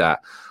to do that.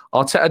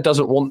 Arteta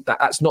doesn't want that.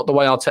 That's not the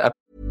way Arteta...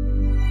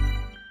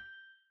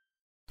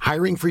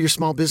 Hiring for your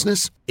small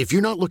business? If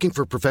you're not looking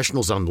for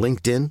professionals on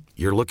LinkedIn,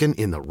 you're looking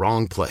in the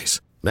wrong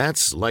place.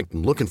 That's like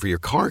looking for your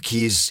car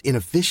keys in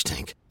a fish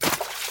tank.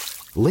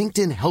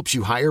 LinkedIn helps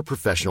you hire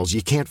professionals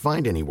you can't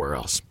find anywhere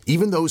else,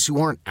 even those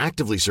who aren't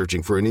actively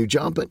searching for a new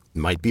job but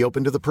might be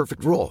open to the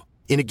perfect role.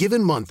 In a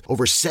given month,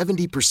 over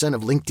 70%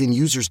 of LinkedIn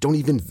users don't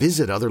even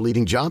visit other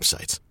leading job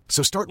sites.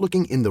 So start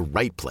looking in the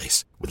right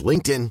place. With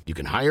LinkedIn, you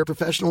can hire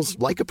professionals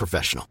like a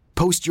professional.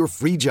 Post your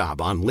free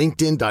job on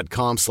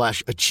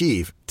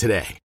linkedin.com/achieve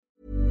today.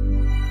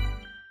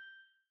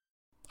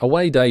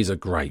 Away days are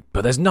great,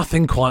 but there's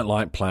nothing quite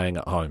like playing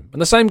at home.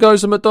 And the same goes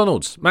to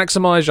McDonald's.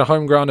 Maximise your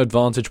home ground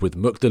advantage with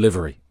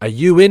McDelivery. Are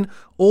you in?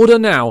 Order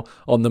now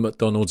on the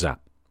McDonald's app.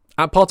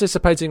 At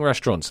participating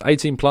restaurants,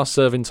 18 plus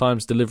serving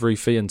times, delivery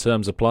fee and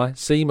terms apply.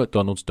 See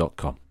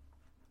mcdonalds.com.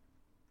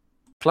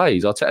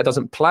 Arteta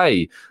doesn't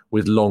play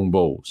with long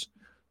balls.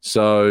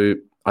 So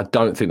I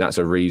don't think that's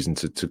a reason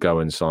to go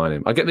and sign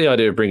him. I get the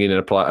idea of bringing in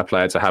a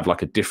player to have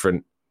like a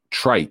different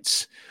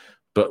traits,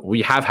 but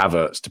we have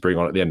Havertz to bring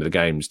on at the end of the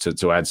games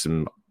to add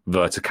some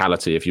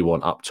verticality if you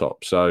want up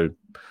top. So,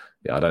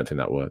 yeah, I don't think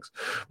that works.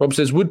 Rob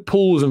says, would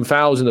pulls and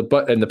fouls in the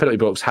penalty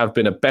box have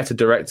been a better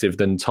directive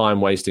than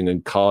time wasting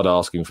and card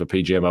asking for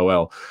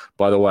PGMOL?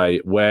 By the way,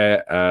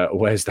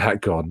 where's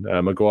that gone?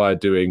 Maguire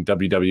doing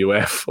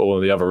WWF or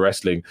the other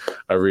wrestling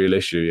a real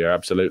issue? Yeah,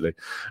 absolutely.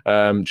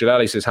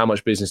 Jalali says, how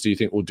much business do you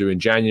think we'll do in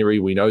January?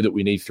 We know that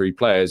we need 3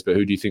 players, but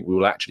who do you think we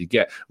will actually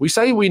get? We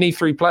say we need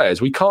 3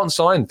 players. We can't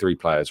sign 3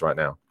 players right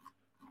now.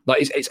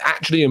 Like it's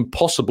actually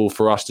impossible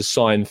for us to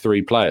sign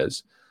 3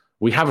 players.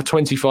 We have a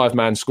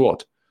 25-man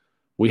squad.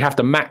 We have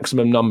the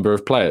maximum number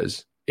of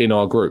players in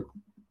our group.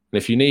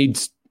 And if you need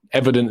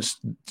evidence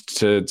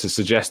to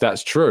suggest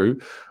that's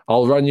true,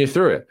 I'll run you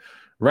through it.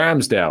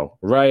 Ramsdale,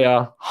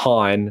 Raya,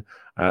 Hine,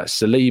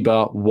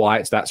 Saliba,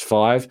 White, that's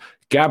 5.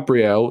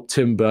 Gabriel,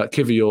 Timber,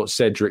 Kivior,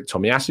 Cedric,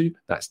 Tomiyasu,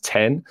 that's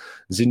 10.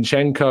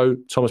 Zinchenko,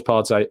 Thomas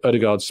Partey,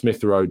 Odegaard,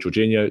 Smith Rowe,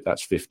 Jorginho,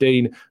 that's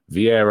 15.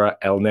 Vieira,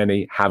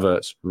 Elneny,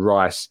 Havertz,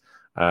 Rice,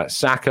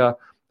 Saka,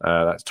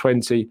 that's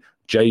 20.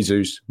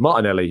 Jesus,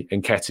 Martinelli,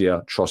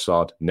 Nketiah,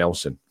 Trossard,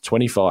 Nelson,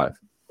 25.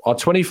 Our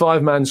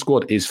 25-man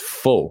squad is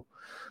full.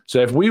 So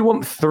if we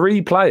want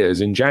 3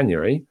 players in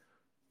January,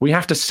 we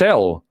have to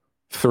sell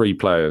 3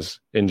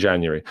 players in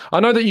January. I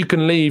know that you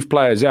can leave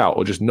players out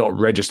or just not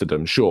register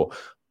them, sure,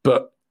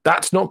 but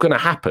that's not going to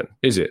happen,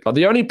 is it? Like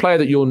the only player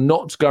that you're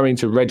not going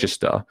to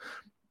register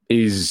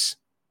is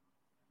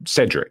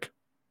Cedric.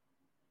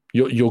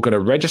 You're going to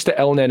register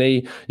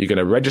Elneny, you're going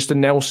to register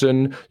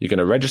Nelson, you're going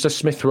to register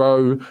Smith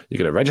Rowe, you're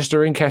going to register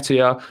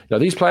Nketiah.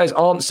 These players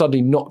aren't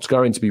suddenly not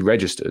going to be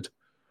registered.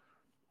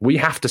 We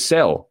have to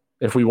sell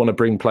if we want to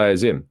bring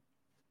players in.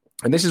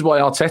 And this is why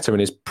Arteta in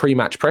his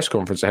pre-match press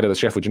conference ahead of the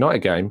Sheffield United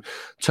game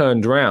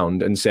turned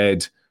around and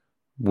said,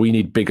 we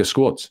need bigger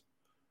squads.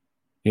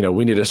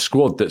 We need a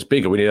squad that's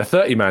bigger. We need a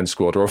 30-man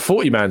squad or a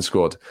 40-man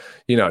squad.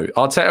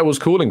 Arteta was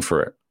calling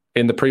for it.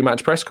 In the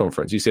pre-match press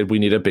conference, he said we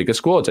need a bigger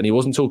squad. And he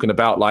wasn't talking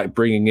about like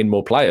bringing in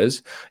more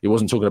players. He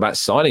wasn't talking about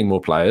signing more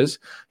players.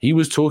 He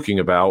was talking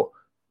about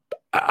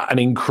an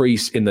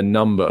increase in the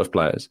number of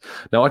players.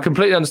 Now, I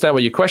completely understand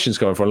where your question's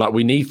coming from. Like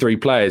we need 3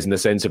 players in the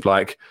sense of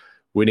like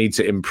we need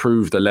to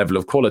improve the level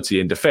of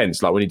quality in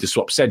defence. Like we need to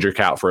swap Cedric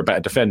out for a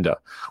better defender.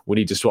 We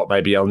need to swap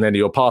maybe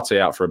Elneny or Partey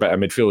out for a better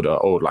midfielder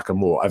or like a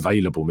more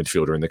available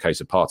midfielder in the case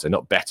of Partey.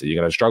 Not better.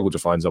 You're going to struggle to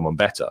find someone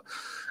better.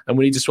 And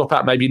we need to swap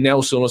out maybe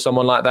Nelson or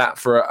someone like that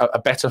for a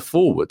better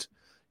forward.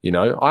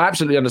 I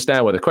absolutely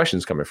understand where the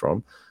question's coming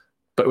from.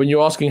 But when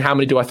you're asking how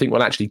many do I think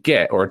we'll actually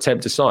get or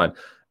attempt to sign,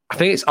 I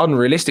think it's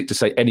unrealistic to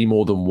say any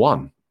more than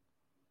 1.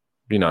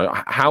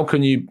 How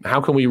can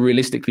we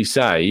realistically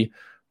say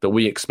that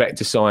we expect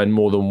to sign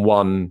more than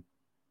 1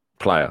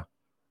 player?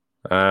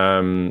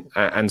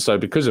 And so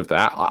because of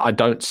that, I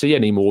don't see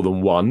any more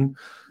than 1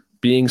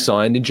 being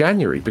signed in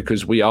January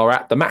because we are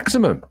at the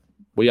maximum.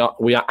 We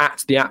are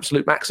at the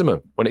absolute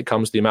maximum when it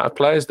comes to the amount of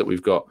players that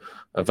we've got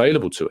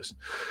available to us.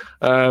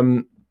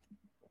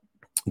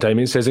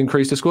 Damien says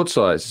increase the squad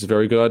size. It's a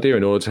very good idea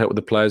in order to help with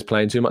the players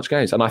playing too much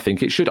games. And I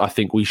think it should. I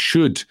think we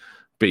should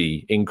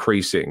be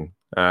increasing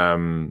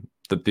the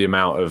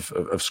amount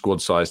of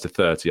squad size to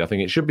 30. I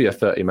think it should be a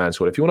 30-man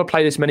squad. If you want to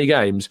play this many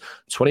games,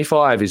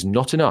 25 is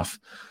not enough.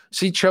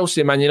 See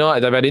Chelsea and Man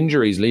United, they've had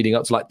injuries leading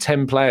up to like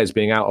 10 players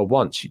being out at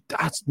once.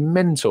 That's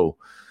mental.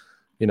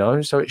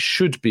 so it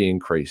should be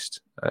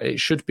increased. It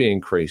should be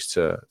increased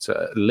to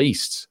at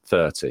least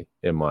 30,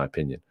 in my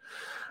opinion.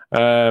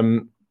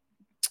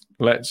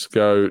 Let's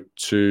go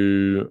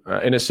to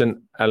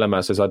Innocent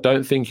Elama says, I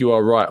don't think you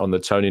are right on the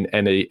Tony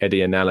and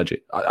Eddie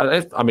analogy.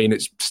 I mean,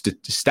 it's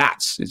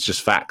stats. It's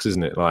just facts,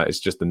 isn't it? Like,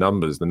 it's just the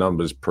numbers. The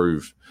numbers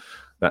prove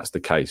that's the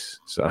case.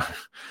 So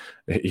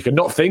you can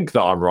not think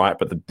that I'm right,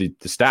 but the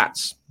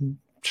stats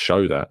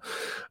show that.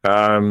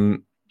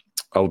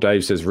 Old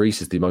Dave says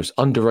Reece is the most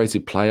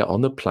underrated player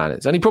on the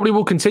planet. And he probably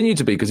will continue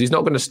to be because he's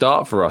not going to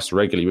start for us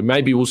regularly. But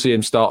maybe we'll see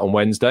him start on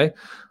Wednesday.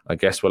 I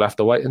guess we'll have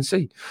to wait and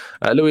see.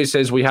 Louis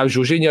says we have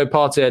Jorginho,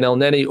 Partey and El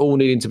Neni all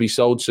needing to be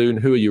sold soon.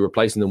 Who are you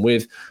replacing them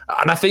with?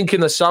 And I think in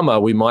the summer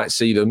we might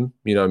see them,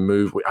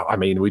 move. I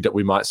mean,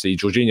 we might see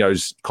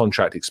Jorginho's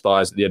contract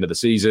expires at the end of the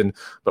season,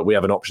 but we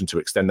have an option to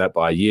extend that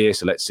by a year.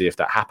 So let's see if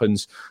that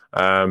happens.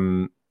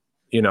 When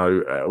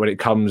it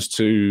comes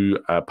to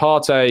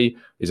Partey,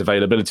 his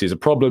availability is a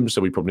problem,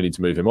 so we probably need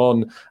to move him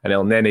on. And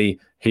El Neni,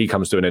 he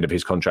comes to an end of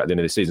his contract at the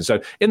end of the season.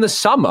 So in the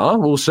summer,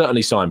 we'll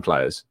certainly sign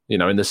players.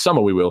 In the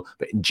summer we will,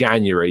 but in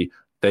January,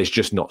 there's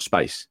just not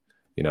space.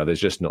 There's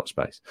just not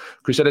space.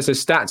 Crusader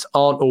says stats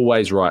aren't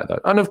always right,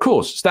 though. And of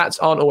course, stats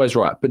aren't always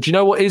right. But do you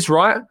know what is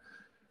right?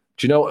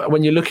 Do you know,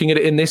 when you're looking at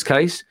it in this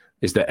case,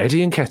 is that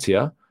Eddie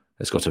Nketiah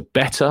has got a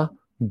better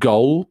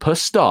goal per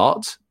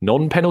start,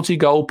 non-penalty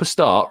goal per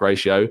start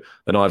ratio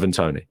than Ivan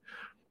Toney.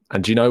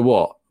 And do you know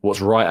what?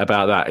 What's right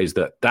about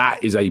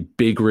that is a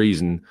big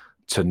reason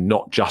to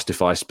not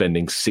justify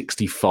spending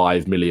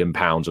 £65 million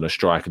on a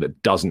striker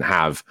that doesn't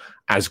have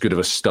as good of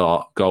a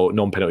start goal,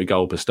 non-penalty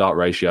goal per start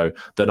ratio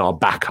than our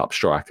backup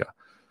striker.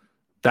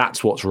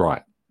 That's what's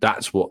right.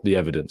 That's what the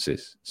evidence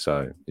is.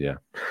 So, yeah.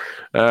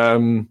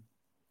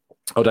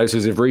 Dave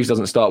says, if Reece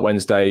doesn't start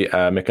Wednesday,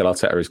 Mikel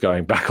Arteta is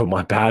going back on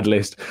my bad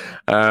list.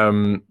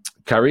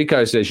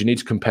 Carrico says you need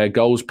to compare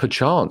goals per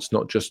chance,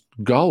 not just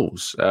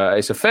goals.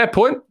 It's a fair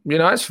point.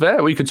 It's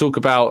fair. We could talk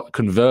about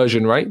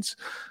conversion rates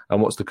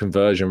and what's the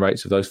conversion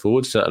rates of those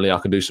forwards. Certainly, I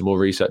can do some more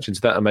research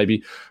into that and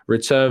maybe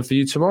return for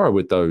you tomorrow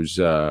with those.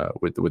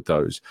 With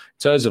those, in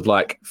terms of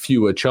like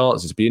fewer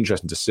chances, it'd be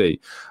interesting to see.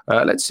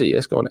 Let's see.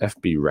 Let's go on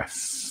FB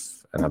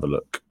Ref and have a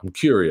look. I'm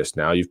curious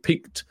now. You've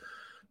piqued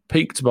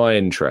my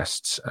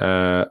interests.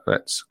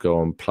 Let's go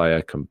on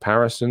player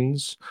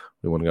comparisons.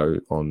 We want to go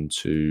on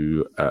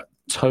to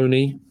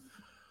Tony.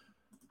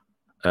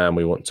 And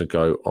we want to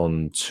go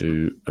on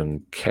to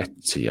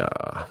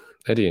Nketiah.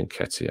 Eddie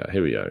Nketiah.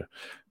 Here we go.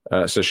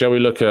 So shall we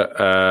look at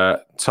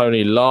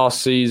Tony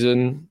last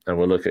season? And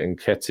we'll look at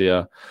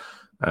Nketiah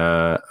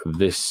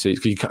this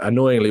season.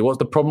 Annoyingly, what's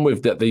the problem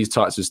with these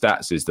types of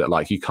stats is that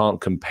like you can't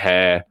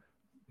compare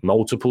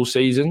multiple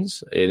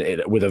seasons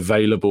with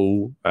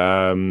available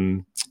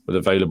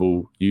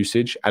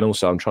usage, and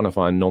also I'm trying to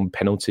find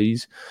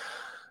non-penalties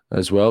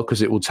as well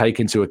because it will take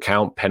into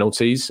account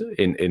penalties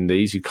in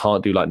these. You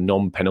can't do like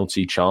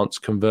non-penalty chance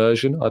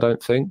conversion, I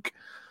don't think.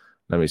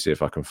 Let me see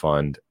if I can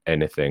find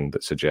anything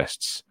that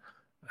suggests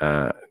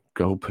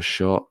goal per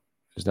shot.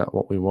 Is that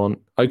what we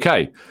want?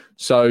 Okay,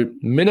 so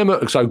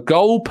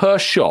goal per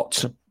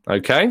shot.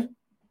 Okay.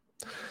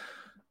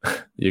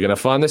 You're going to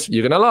find this.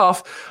 You're going to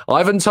laugh.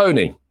 Ivan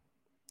Toney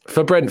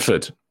for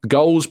Brentford.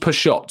 Goals per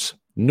shot,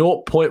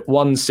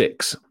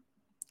 0.16.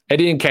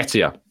 Eddie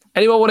Nketiah.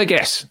 Anyone want to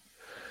guess?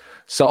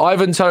 So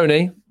Ivan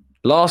Toney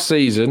last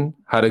season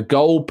had a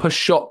goal per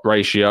shot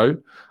ratio,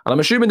 and I'm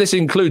assuming this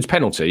includes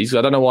penalties.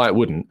 I don't know why it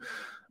wouldn't,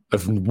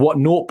 of what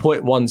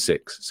 0.16.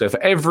 So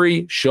for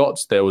every shot,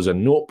 there was a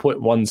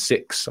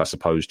 0.16, I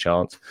suppose,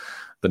 chance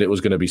that it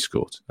was going to be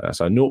scored.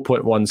 So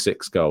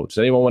 0.16 goals. Does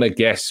anyone want to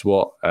guess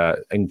what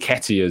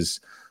Nketiah's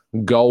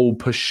goal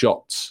per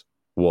shot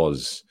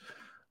was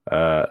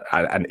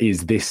and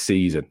is this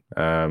season?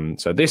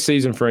 So this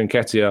season for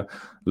Nketiah,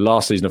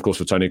 last season, of course,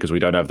 for Tony, because we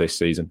don't have this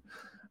season.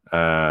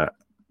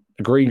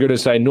 Green Good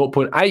is saying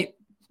 0.8.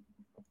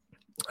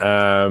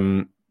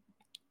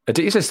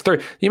 It says 3.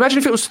 Can you imagine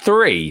if it was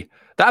 3?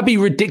 That'd be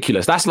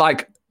ridiculous. That's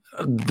like,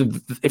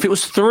 if it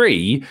was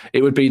 3,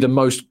 it would be the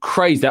most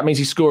crazy. That means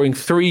he's scoring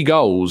 3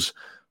 goals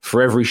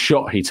for every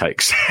shot he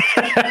takes.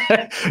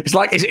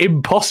 It's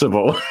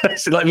impossible.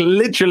 It's like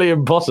literally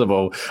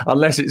impossible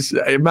unless it's,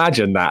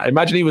 imagine that.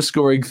 Imagine he was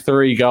scoring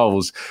 3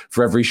 goals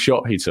for every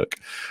shot he took.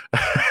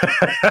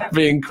 That'd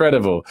be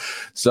incredible.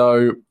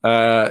 So,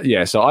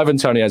 so Ivan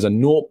Toney has a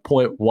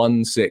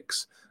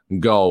 0.16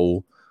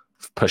 goal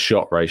per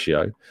shot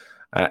ratio.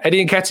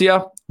 Eddie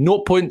Nketiah,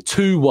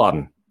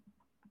 0.21.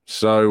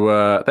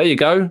 So there you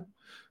go.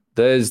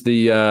 There's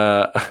the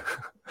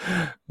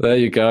there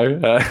you go.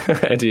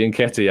 Eddie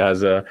Nketiah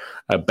has a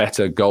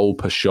better goal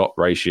per shot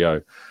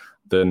ratio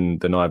than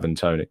Ivan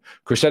Toney.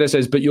 Crusader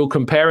says, but you're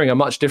comparing a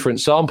much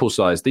different sample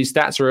size. These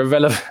stats are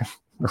irrelevant.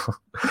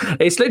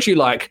 It's literally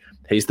like,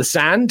 here's the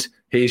sand,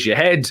 here's your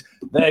head,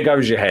 there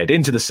goes your head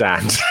into the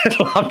sand.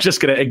 I'm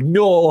just going to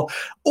ignore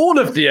all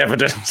of the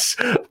evidence,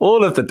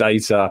 all of the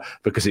data,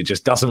 because it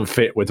just doesn't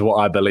fit with what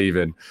I believe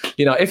in.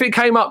 If it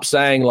came up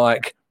saying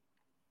like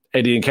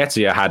Eddie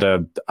Nketiah had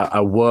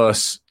a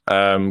worse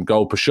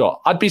goal per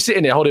shot, I'd be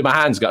sitting there holding my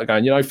hands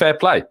going, fair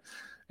play.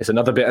 It's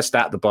another bit of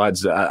stat that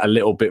provides a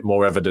little bit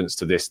more evidence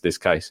to this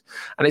case.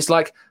 And it's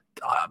like,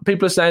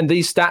 people are saying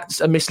these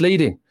stats are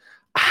misleading.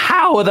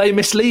 How are they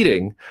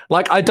misleading?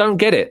 Like, I don't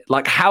get it.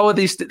 Like, how are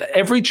these?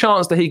 Every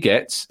chance that he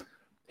gets,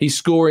 he's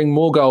scoring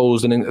more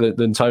goals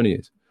than Tony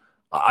is.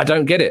 I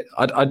don't get it.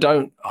 I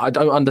don't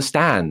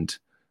understand.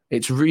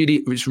 It's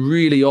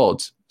really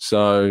odd.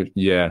 So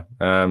yeah,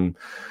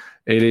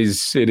 it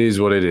is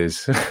what it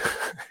is.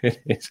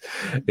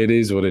 It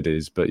is what it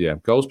is. But yeah,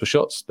 goals per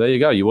shots. There you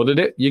go. You wanted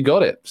it, you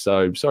got it.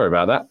 So sorry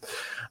about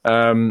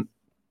that.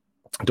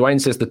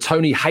 Dwayne says the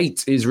Tony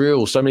hate is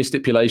real. So many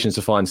stipulations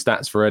to find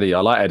stats for Eddie.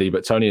 I like Eddie,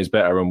 but Tony is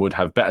better and would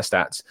have better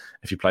stats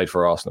if he played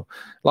for Arsenal.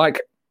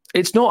 Like,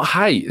 it's not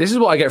hate. This is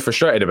what I get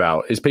frustrated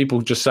about, is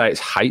people just say it's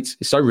hate.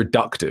 It's so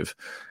reductive.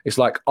 It's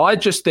like, I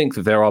just think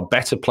that there are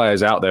better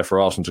players out there for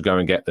Arsenal to go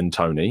and get than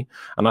Tony.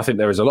 And I think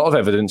there is a lot of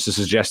evidence to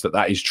suggest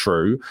that is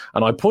true.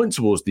 And I point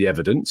towards the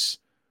evidence.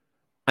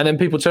 And then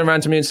people turn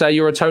around to me and say,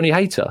 you're a Tony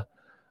hater.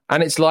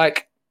 And it's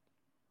like,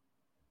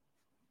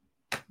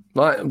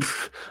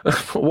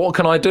 what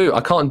can I do? I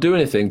can't do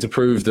anything to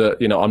prove that,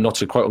 I'm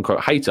not a quote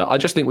unquote hater. I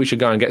just think we should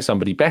go and get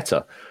somebody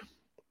better.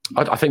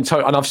 I think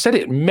Tony, and I've said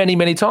it many,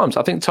 many times,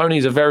 I think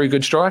Tony's a very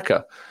good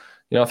striker.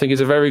 I think he's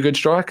a very good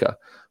striker.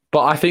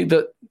 But I think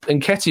that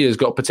Nketiah has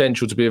got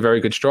potential to be a very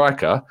good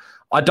striker.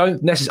 I'm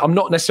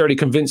not necessarily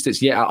convinced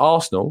it's yet at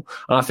Arsenal.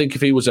 And I think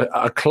if he was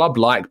a club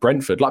like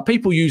Brentford, like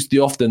people use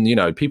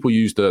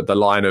the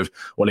line of,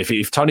 well,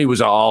 if Tony was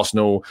at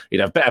Arsenal,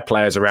 he'd have better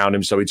players around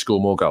him, so he'd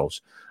score more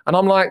goals. And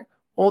I'm like,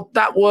 well,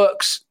 that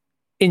works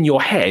in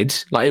your head.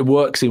 Like, it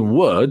works in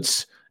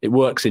words. It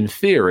works in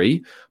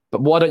theory.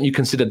 But why don't you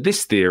consider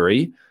this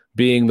theory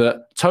being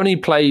that Tony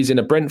plays in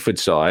a Brentford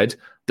side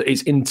that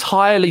is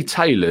entirely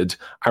tailored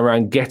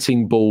around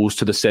getting balls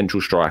to the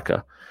central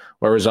striker?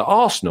 Whereas at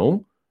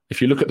Arsenal,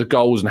 if you look at the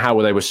goals and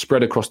how they were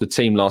spread across the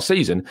team last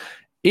season,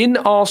 in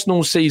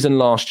Arsenal's season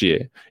last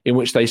year, in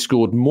which they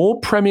scored more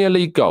Premier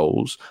League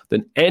goals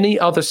than any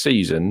other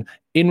season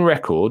in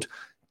record,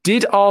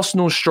 did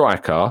Arsenal's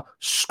striker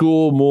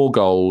score more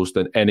goals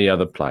than any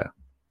other player?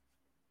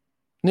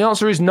 And the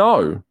answer is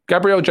no.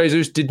 Gabriel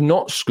Jesus did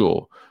not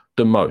score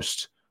the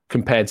most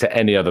compared to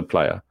any other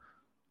player.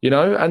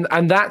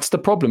 And that's the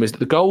problem, is that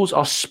the goals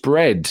are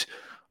spread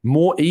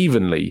more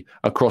evenly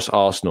across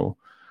Arsenal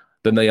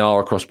than they are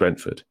across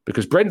Brentford,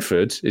 because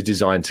Brentford is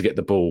designed to get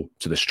the ball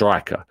to the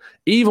striker.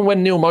 Even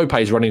when Neil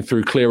Maupay is running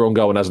through clear on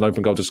goal and has an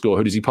open goal to score,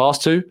 who does he pass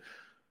to?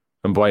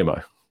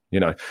 Mbeumo.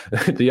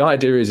 The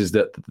idea is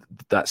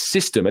that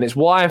system, and it's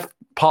why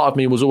part of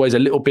me was always a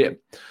little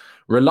bit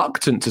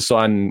reluctant to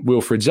sign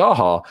Wilfried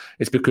Zaha.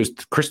 It's because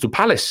Crystal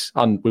Palace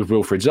with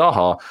Wilfried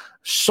Zaha,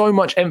 so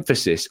much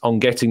emphasis on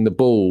getting the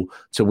ball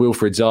to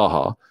Wilfried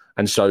Zaha.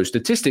 And so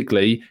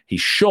statistically, he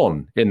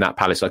shone in that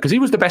Palace side because he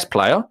was the best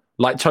player,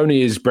 like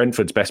Tony is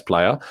Brentford's best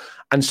player.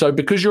 And so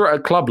because you're at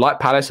a club like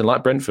Palace and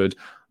like Brentford,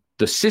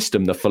 the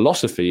system, the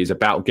philosophy is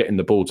about getting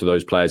the ball to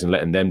those players and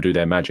letting them do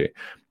their magic.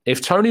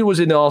 If Tony was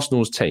in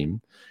Arsenal's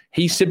team,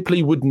 he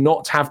simply would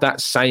not have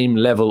that same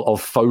level of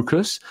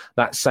focus,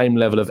 that same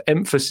level of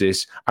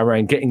emphasis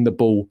around getting the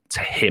ball to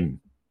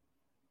him.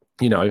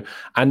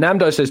 And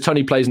Namdo says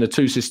Tony plays in a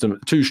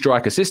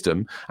two-striker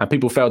system, and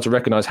people fail to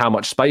recognise how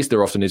much space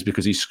there often is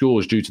because he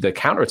scores due to their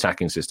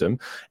counter-attacking system.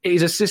 It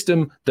is a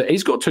system that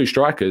he's got two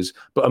strikers,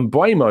 but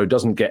Mbeumo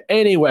doesn't get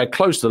anywhere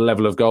close to the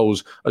level of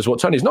goals as what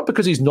Tony is. Not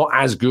because he's not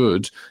as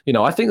good.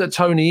 I think that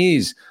Tony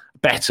is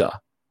better,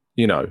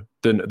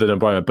 than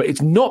Mbeumo, but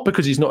it's not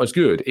because he's not as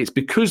good. It's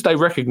because they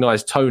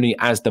recognise Tony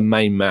as the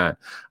main man.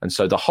 And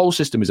so the whole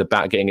system is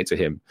about getting it to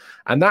him.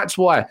 And that's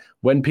why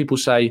when people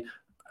say,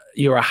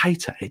 you're a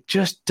hater, it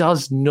just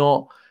does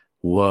not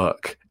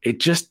work. It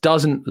just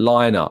doesn't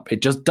line up.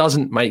 It just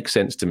doesn't make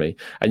sense to me.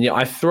 And yet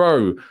I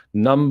throw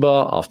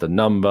number after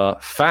number,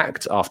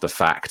 fact after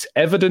fact,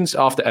 evidence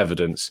after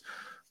evidence,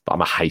 but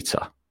I'm a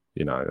hater.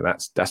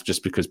 That's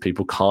just because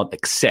people can't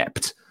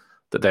accept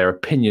that their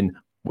opinion,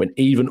 when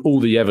even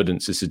all the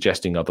evidence is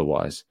suggesting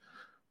otherwise,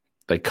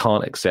 they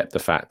can't accept the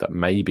fact that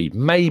maybe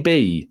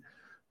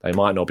they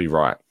might not be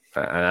right.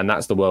 And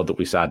that's the world that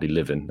we sadly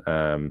live in.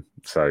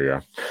 So,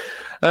 yeah.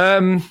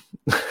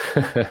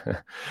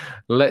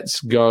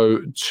 Let's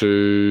go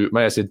to...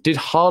 Maya said, did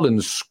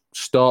Haaland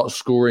start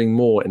scoring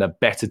more in a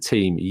better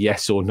team?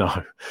 Yes or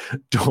no?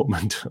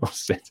 Dortmund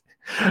said...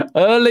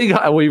 Erling,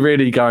 are we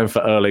really going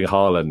for Erling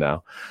Haaland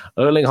now?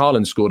 Erling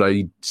Haaland scored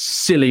a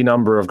silly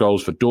number of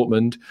goals for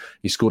Dortmund.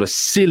 He scored a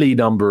silly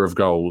number of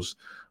goals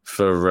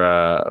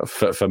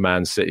for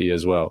Man City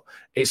as well.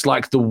 It's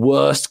like the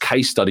worst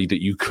case study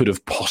that you could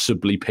have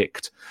possibly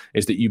picked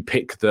is that you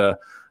pick the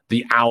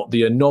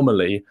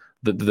anomaly,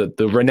 the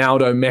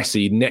Ronaldo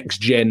Messi next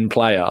gen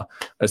player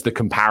as the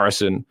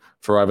comparison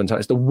for Ivan Toney.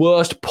 It's the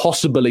worst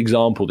possible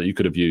example that you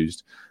could have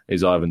used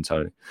is Ivan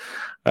Toney.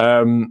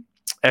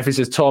 Effie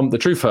says, Tom, the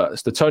truth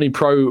hurts. The Tony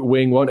Pro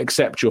wing won't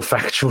accept your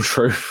factual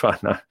truth. I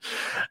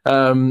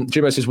know.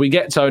 Jimbo says, we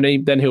get Tony,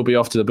 then he'll be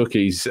off to the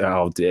bookies.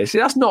 Oh, dear. See,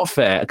 that's not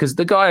fair because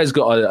the guy has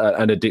got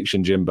an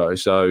addiction, Jimbo.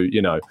 So,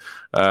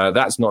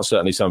 that's not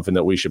certainly something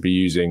that we should be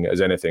using as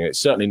anything. It's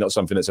certainly not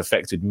something that's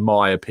affected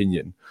my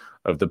opinion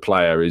of the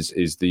player is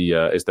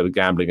the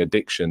gambling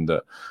addiction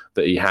that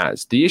he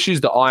has. The issues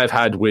that I've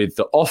had with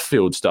the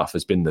off-field stuff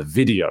has been the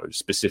videos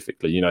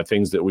specifically,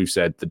 things that we've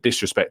said, the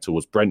disrespect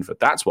towards Brentford.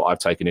 That's what I've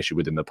taken issue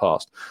with in the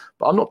past.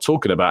 But I'm not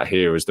talking about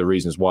here as the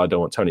reasons why I don't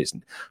want Tony.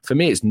 For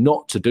me, it's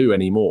not to do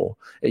anymore.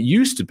 It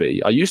used to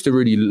be. I used to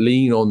really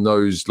lean on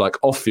those like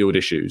off-field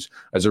issues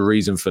as a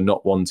reason for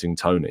not wanting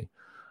Tony.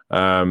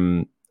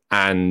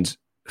 And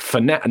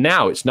for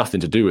now, it's nothing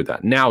to do with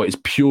that. Now it's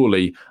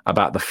purely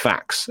about the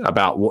facts,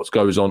 about what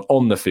goes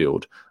on the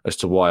field as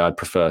to why I'd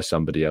prefer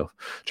somebody else.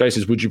 Jay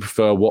says, would you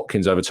prefer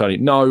Watkins over Tony?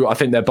 No, I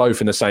think they're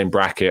both in the same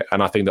bracket,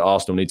 and I think that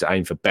Arsenal need to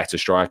aim for better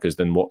strikers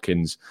than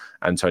Watkins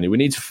and Tony. We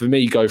need to, for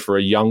me, go for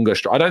a younger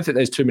striker. I don't think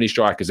there's too many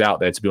strikers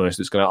out there, to be honest,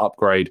 that's going to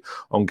upgrade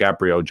on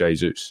Gabriel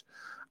Jesus.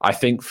 I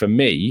think for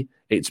me,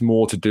 it's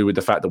more to do with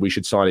the fact that we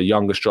should sign a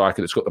younger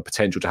striker that's got the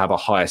potential to have a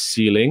higher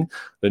ceiling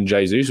than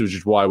Jesus, which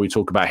is why we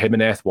talk about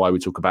Jimenez, why we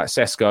talk about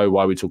Sesko,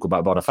 why we talk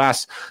about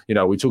Boniface.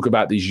 We talk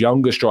about these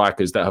younger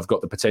strikers that have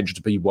got the potential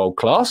to be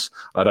world-class.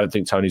 I don't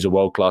think Tony's a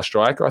world-class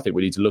striker. I think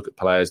we need to look at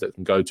players that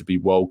can go to be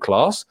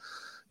world-class,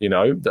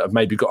 that have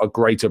maybe got a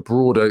greater,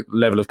 broader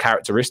level of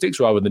characteristics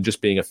rather than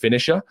just being a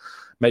finisher.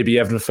 Maybe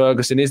Evan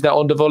Ferguson is that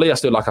on the volley. I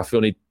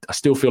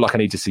still feel like I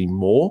need to see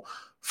more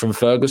from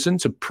Ferguson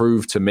to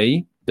prove to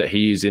me that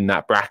he is in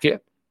that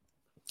bracket.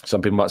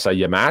 Some people might say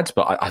you're mad,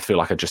 but I feel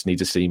like I just need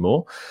to see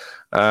more.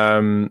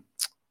 And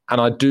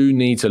I do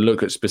need to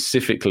look at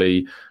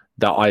specifically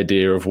that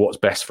idea of what's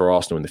best for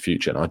Arsenal in the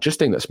future. And I just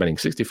think that spending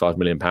 £65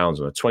 million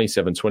on a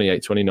 27,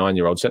 28,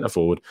 29-year-old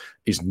centre-forward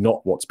is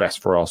not what's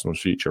best for Arsenal's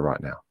future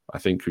right now. I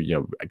think,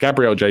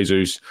 Gabriel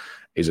Jesus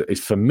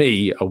is for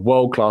me a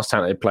world-class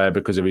talented player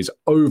because of his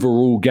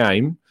overall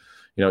game.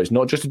 It's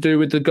not just to do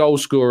with the goal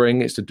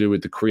scoring, it's to do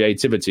with the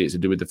creativity, it's to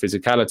do with the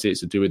physicality,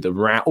 it's to do with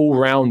the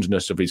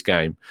all-roundness of his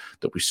game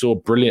that we saw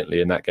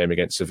brilliantly in that game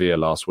against Sevilla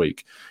last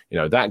week.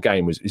 That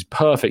game is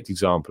perfect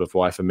example of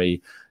why, for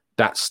me,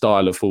 that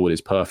style of forward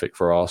is perfect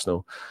for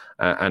Arsenal.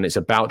 And it's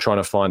about trying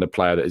to find a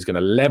player that is going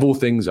to level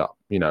things up.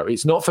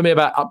 It's not for me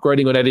about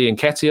upgrading on Eddie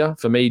Nketiah.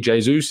 For me,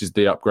 Jesus is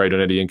the upgrade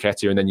on Eddie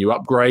Nketiah, and then you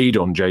upgrade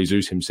on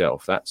Jesus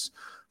himself. That's,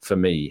 for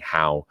me,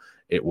 how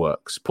it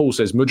works. Paul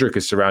says Mudryk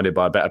is surrounded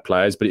by better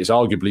players, but it's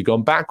arguably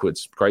gone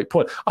backwards. Great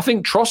point. I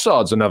think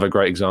Trossard's another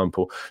great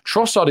example.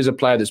 Trossard is a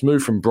player that's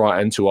moved from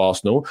Brighton to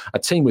Arsenal, a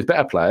team with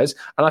better players,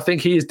 and I think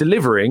he is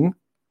delivering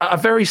at a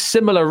very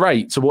similar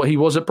rate to what he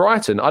was at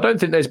Brighton. I don't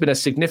think there's been a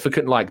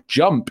significant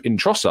jump in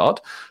Trossard,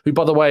 who,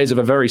 by the way, is of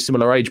a very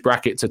similar age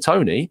bracket to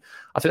Tony.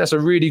 I think that's a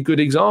really good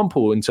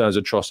example in terms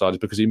of Trossard,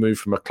 because he moved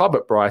from a club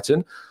at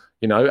Brighton,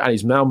 and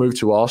he's now moved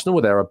to Arsenal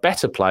where there are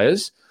better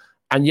players.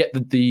 And yet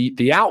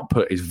the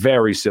output is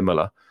very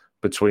similar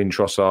between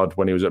Trossard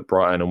when he was at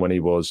Brighton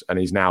and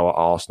he's now at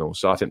Arsenal.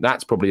 So I think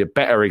that's probably a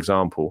better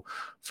example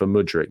for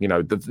Mudryk.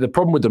 The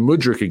problem with the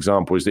Mudryk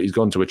example is that he's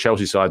gone to a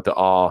Chelsea side that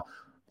are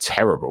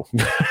terrible,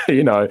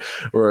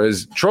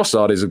 whereas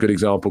Trossard is a good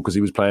example because he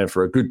was playing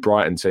for a good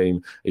Brighton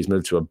team. He's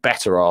moved to a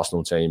better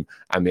Arsenal team,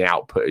 and the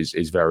output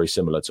is very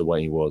similar to when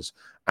he was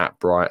at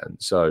Brighton.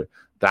 So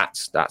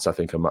that's I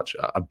think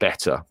a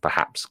better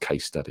perhaps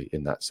case study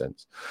in that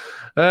sense.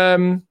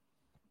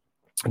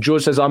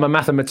 George says, I'm a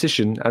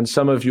mathematician, and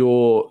some of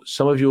your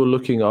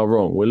looking are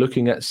wrong. We're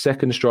looking at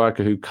second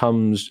striker who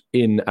comes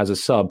in as a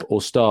sub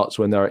or starts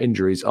when there are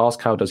injuries.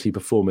 Ask how does he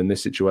perform in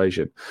this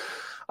situation?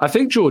 I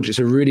think, George, it's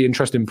a really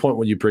interesting point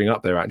what you bring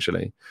up there,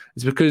 actually.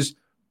 It's because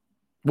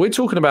we're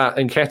talking about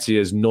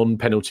Nketiah's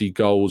non-penalty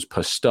goals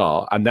per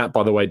start, and that,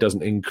 by the way,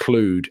 doesn't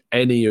include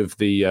any of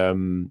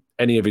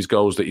his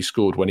goals that he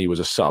scored when he was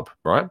a sub,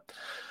 right?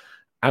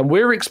 And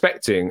we're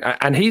expecting,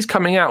 and he's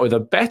coming out with a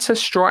better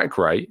strike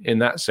rate in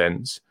that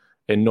sense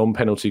in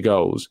non-penalty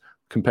goals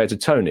compared to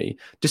Tony,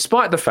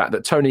 despite the fact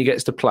that Tony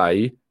gets to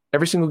play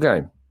every single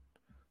game,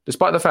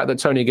 despite the fact that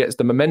Tony gets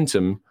the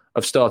momentum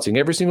of starting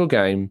every single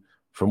game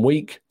from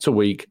week to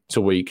week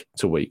to week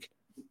to week.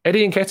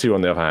 Eddie Nketiah,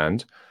 on the other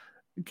hand,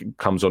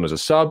 comes on as a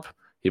sub.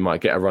 He might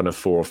get a run of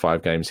 4 or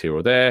 5 games here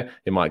or there.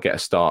 He might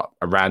get a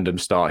random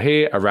start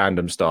here, a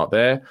random start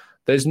there.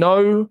 There's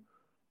no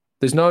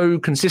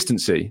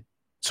consistency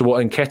to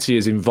what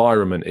Nketiah's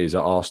environment is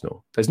at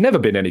Arsenal. There's never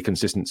been any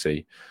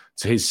consistency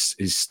to his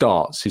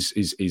starts,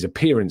 his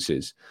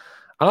appearances.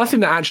 And I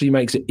think that actually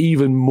makes it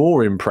even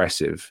more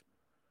impressive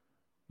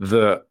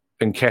that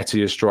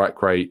Nketiah's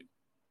strike rate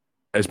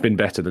has been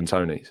better than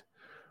Tony's.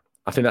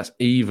 I think that's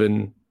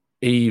even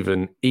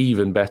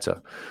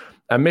better.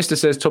 And Mr.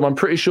 says, Tom, I'm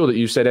pretty sure that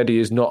you said Eddie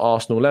is not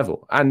Arsenal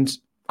level. And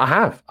I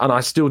have, and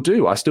I still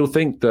do. I still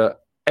think that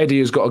Eddie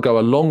has got to go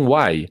a long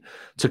way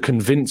to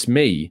convince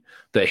me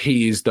that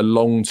he is the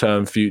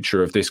long-term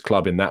future of this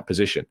club in that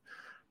position.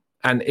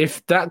 And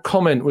if that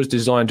comment was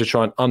designed to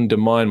try and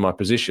undermine my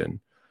position,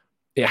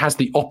 it has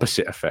the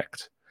opposite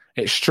effect.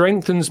 It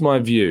strengthens my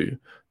view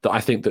that I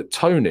think that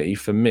Tony,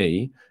 for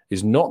me,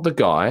 is not the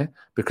guy,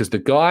 because the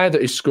guy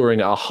that is scoring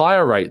at a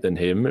higher rate than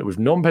him with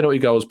non-penalty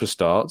goals per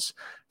starts,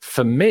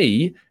 for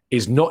me,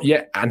 is not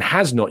yet and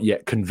has not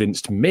yet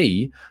convinced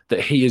me that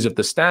he is of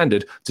the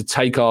standard to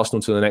take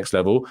Arsenal to the next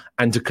level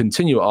and to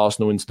continue at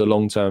Arsenal into the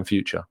long-term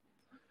future.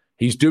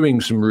 He's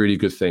doing some really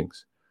good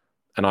things,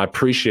 and I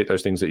appreciate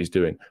those things that he's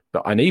doing.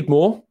 But I need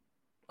more.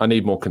 I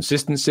need more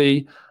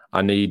consistency.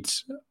 I need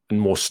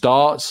more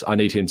starts. I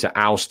need him to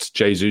oust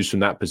Jesus from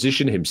that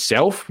position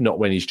himself, not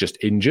when he's just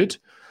injured.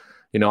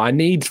 I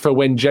need for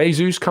when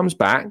Jesus comes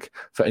back,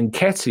 for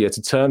Nketiah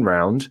to turn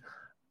round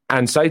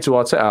and say to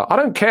Arteta, I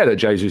don't care that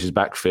Jesus is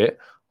back fit.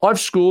 I've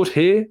scored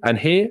here and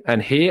here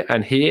and here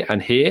and here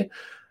and here.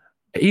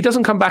 He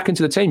doesn't come back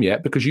into the team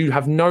yet because you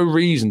have no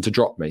reason to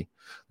drop me.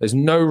 There's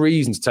no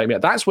reason to take me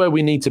out. That's where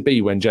we need to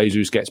be when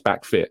Jesus gets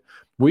back fit.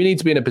 We need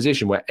to be in a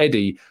position where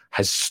Eddie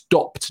has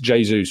stopped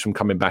Jesus from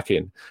coming back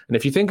in. And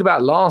if you think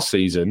about last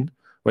season,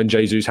 when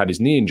Jesus had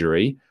his knee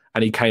injury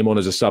and he came on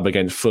as a sub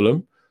against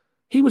Fulham,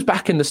 he was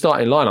back in the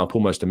starting lineup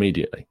almost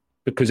immediately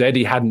because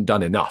Eddie hadn't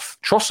done enough.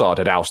 Trossard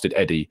had ousted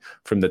Eddie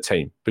from the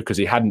team because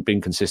he hadn't been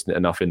consistent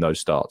enough in those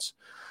starts.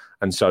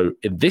 And so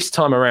this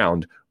time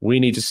around, we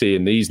need to see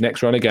in these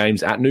next run of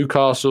games at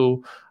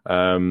Newcastle,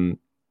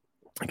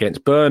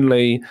 against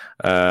Burnley,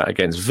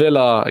 against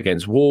Villa,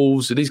 against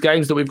Wolves, these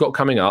games that we've got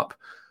coming up,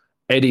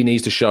 Eddie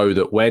needs to show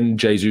that when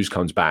Jesus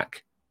comes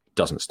back,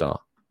 doesn't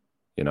start.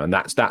 And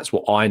that's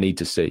what I need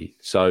to see.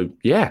 So,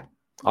 yeah.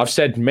 I've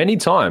said many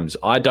times,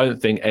 I don't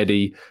think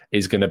Eddie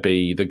is going to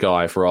be the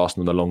guy for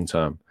Arsenal in the long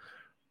term.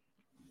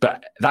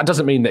 But that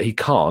doesn't mean that he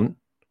can't.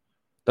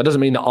 That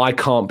doesn't mean that I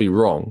can't be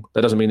wrong.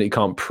 That doesn't mean that he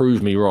can't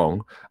prove me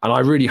wrong. And I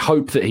really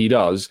hope that he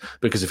does,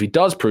 because if he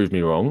does prove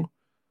me wrong,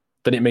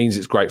 then it means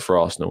it's great for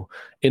Arsenal.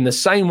 In the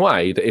same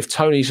way that if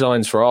Tony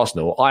signs for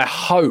Arsenal, I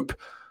hope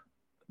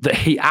that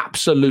he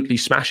absolutely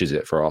smashes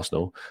it for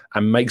Arsenal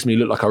and makes me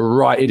look like a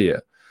right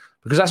idiot,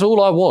 because that's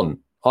all I want.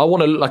 I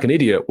want to look like an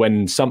idiot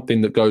when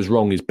something that goes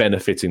wrong is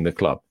benefiting the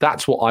club.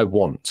 That's what I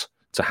want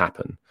to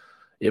happen.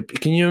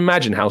 Can you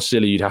imagine how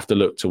silly you'd have to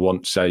look to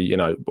want, say,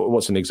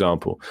 what's an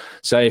example?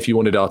 Say if you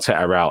wanted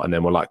Arteta out and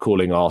then were like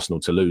calling Arsenal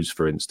to lose,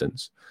 for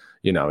instance,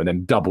 and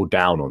then double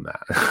down on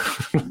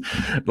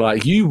that.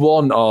 Like, you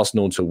want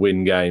Arsenal to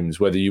win games,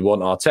 whether you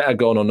want Arteta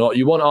gone or not.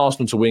 You want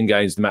Arsenal to win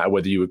games no matter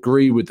whether you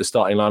agree with the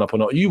starting lineup or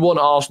not. You want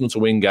Arsenal to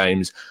win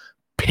games,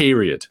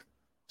 period.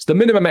 It's the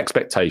minimum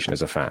expectation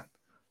as a fan.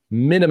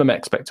 Minimum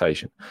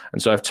expectation.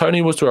 And so if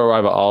Tony was to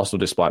arrive at Arsenal,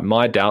 despite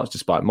my doubts,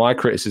 despite my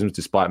criticisms,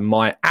 despite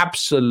my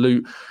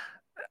absolute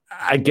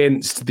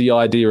against the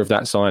idea of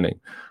that signing,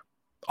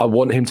 I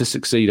want him to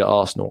succeed at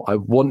Arsenal. I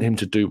want him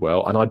to do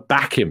well, and I'd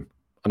back him,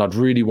 and I'd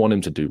really want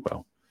him to do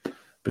well,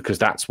 because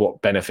that's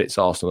what benefits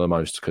Arsenal the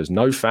most, because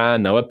no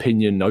fan, no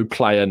opinion, no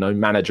player, no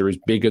manager is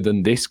bigger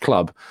than this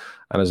club.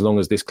 And as long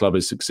as this club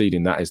is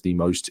succeeding, that is the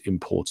most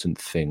important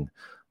thing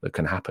that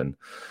can happen.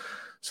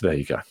 So there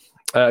you go.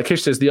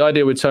 Kish says, the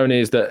idea with Tony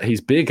is that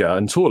he's bigger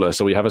and taller,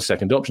 so we have a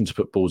second option to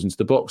put balls into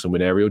the box and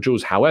win aerial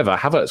duels. However,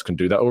 Havertz can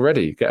do that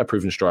already. Get a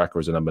proven striker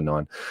as a number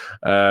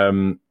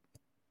 9.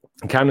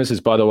 Cameron says,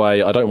 by the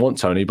way, I don't want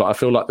Tony, but I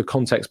feel like the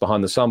context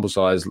behind the sample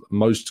size,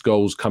 most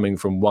goals coming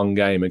from one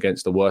game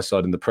against the worst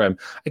side in the Prem.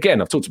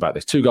 Again, I've talked about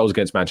this. 2 goals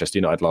against Manchester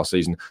United last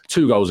season,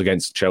 2 goals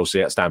against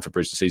Chelsea at Stamford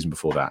Bridge the season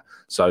before that.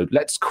 So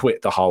let's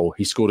quit the whole,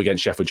 he scored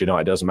against Sheffield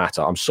United, doesn't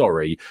matter. I'm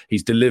sorry.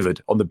 He's delivered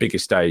on the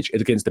biggest stage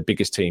against the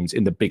biggest teams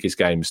in the biggest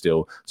games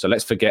still. So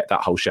let's forget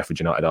that whole Sheffield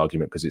United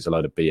argument, because it's a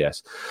load of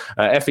BS.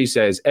 Effie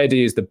says,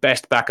 Eddie is the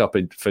best backup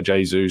for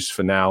Jesus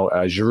for now.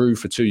 Giroud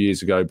for 2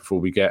 years ago, before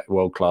we get a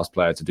world-class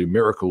player to do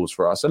miracles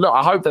for us. And look,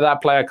 I hope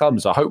that player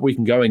comes. I hope we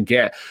can go and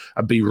get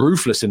and be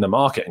ruthless in the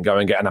market and go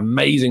and get an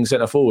amazing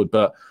centre forward.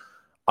 But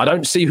I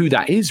don't see who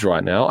that is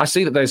right now. I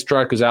see that there's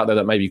strikers out there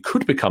that maybe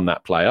could become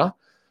that player.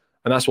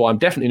 And that's why I'm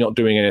definitely not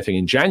doing anything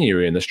in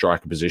January in the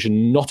striker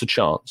position. Not a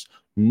chance.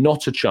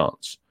 Not a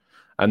chance.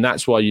 And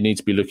that's why you need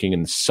to be looking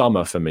in the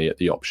summer for me at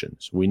the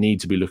options. We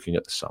need to be looking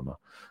at the summer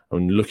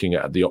and looking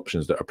at the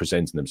options that are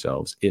presenting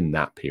themselves in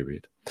that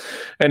period.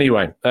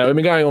 Anyway, we've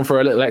been going on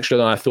for a little extra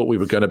than I thought we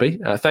were going to be.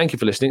 Thank you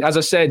for listening. As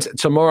I said,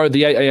 tomorrow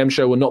the 8 a.m.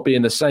 show will not be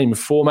in the same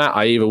format.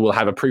 I either will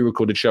have a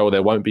pre-recorded show or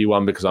there won't be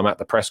one, because I'm at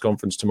the press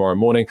conference tomorrow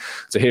morning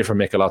to hear from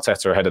Mikel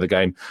Arteta ahead of the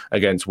game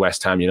against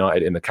West Ham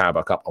United in the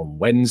Carabao Cup on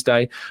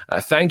Wednesday.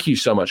 Thank you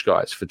so much,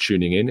 guys, for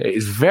tuning in. It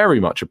is very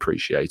much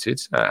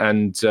appreciated.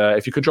 And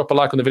if you could drop a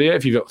like on the video,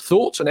 if you've got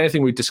thoughts on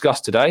anything we've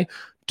discussed today,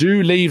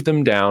 do leave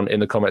them down in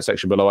the comment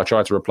section below. I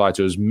try to reply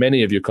to as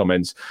many of your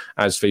comments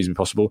as feasibly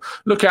possible.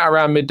 Look at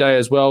around midday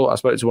as well. I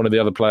spoke to one of the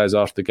other players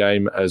after the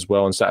game as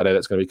well on Saturday.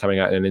 That's going to be coming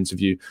out in an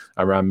interview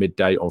around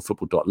midday on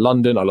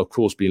football.london. I'll, of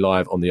course, be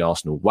live on the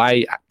Arsenal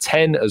Way at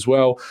 10 as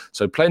well.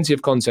 So plenty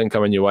of content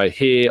coming your way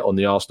here on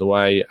the Arsenal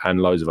Way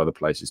and loads of other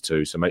places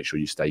too. So make sure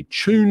you stay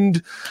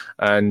tuned.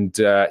 And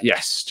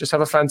yes, just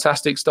have a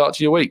fantastic start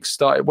to your week.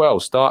 Start it well.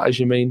 Start as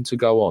you mean to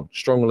go on.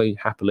 Strongly,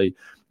 happily.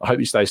 I hope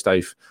you stay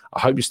safe. I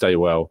hope you stay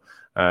well.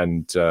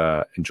 and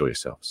enjoy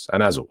yourselves.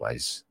 And as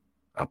always,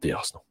 up the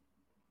Arsenal.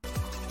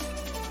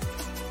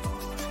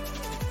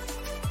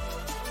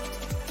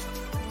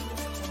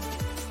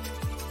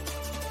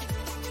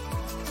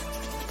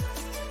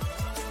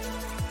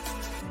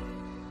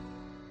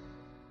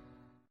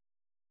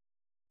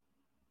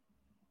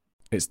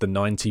 It's the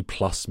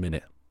 90-plus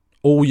minute.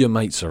 All your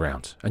mates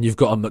around, and you've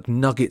got a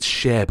McNuggets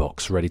share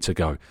box ready to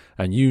go,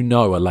 and you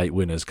know a late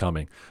winner's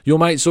coming. Your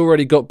mate's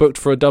already got booked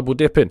for a double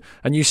dipping,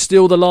 and you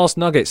steal the last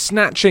nugget,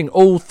 snatching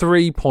all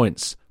 3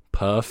 points.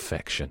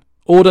 Perfection.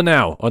 Order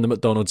now on the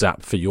McDonald's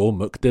app for your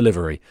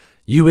McDelivery.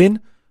 You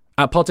in?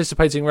 At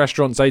participating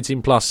restaurants,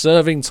 18 plus,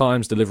 serving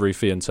times, delivery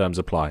fee and terms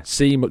apply.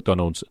 See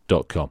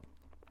mcdonalds.com.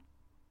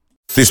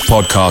 This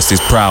podcast is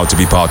proud to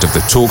be part of the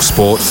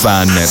TalkSport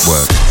Fan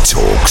Network.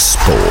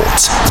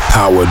 TalkSport.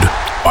 Powered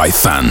by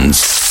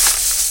fans.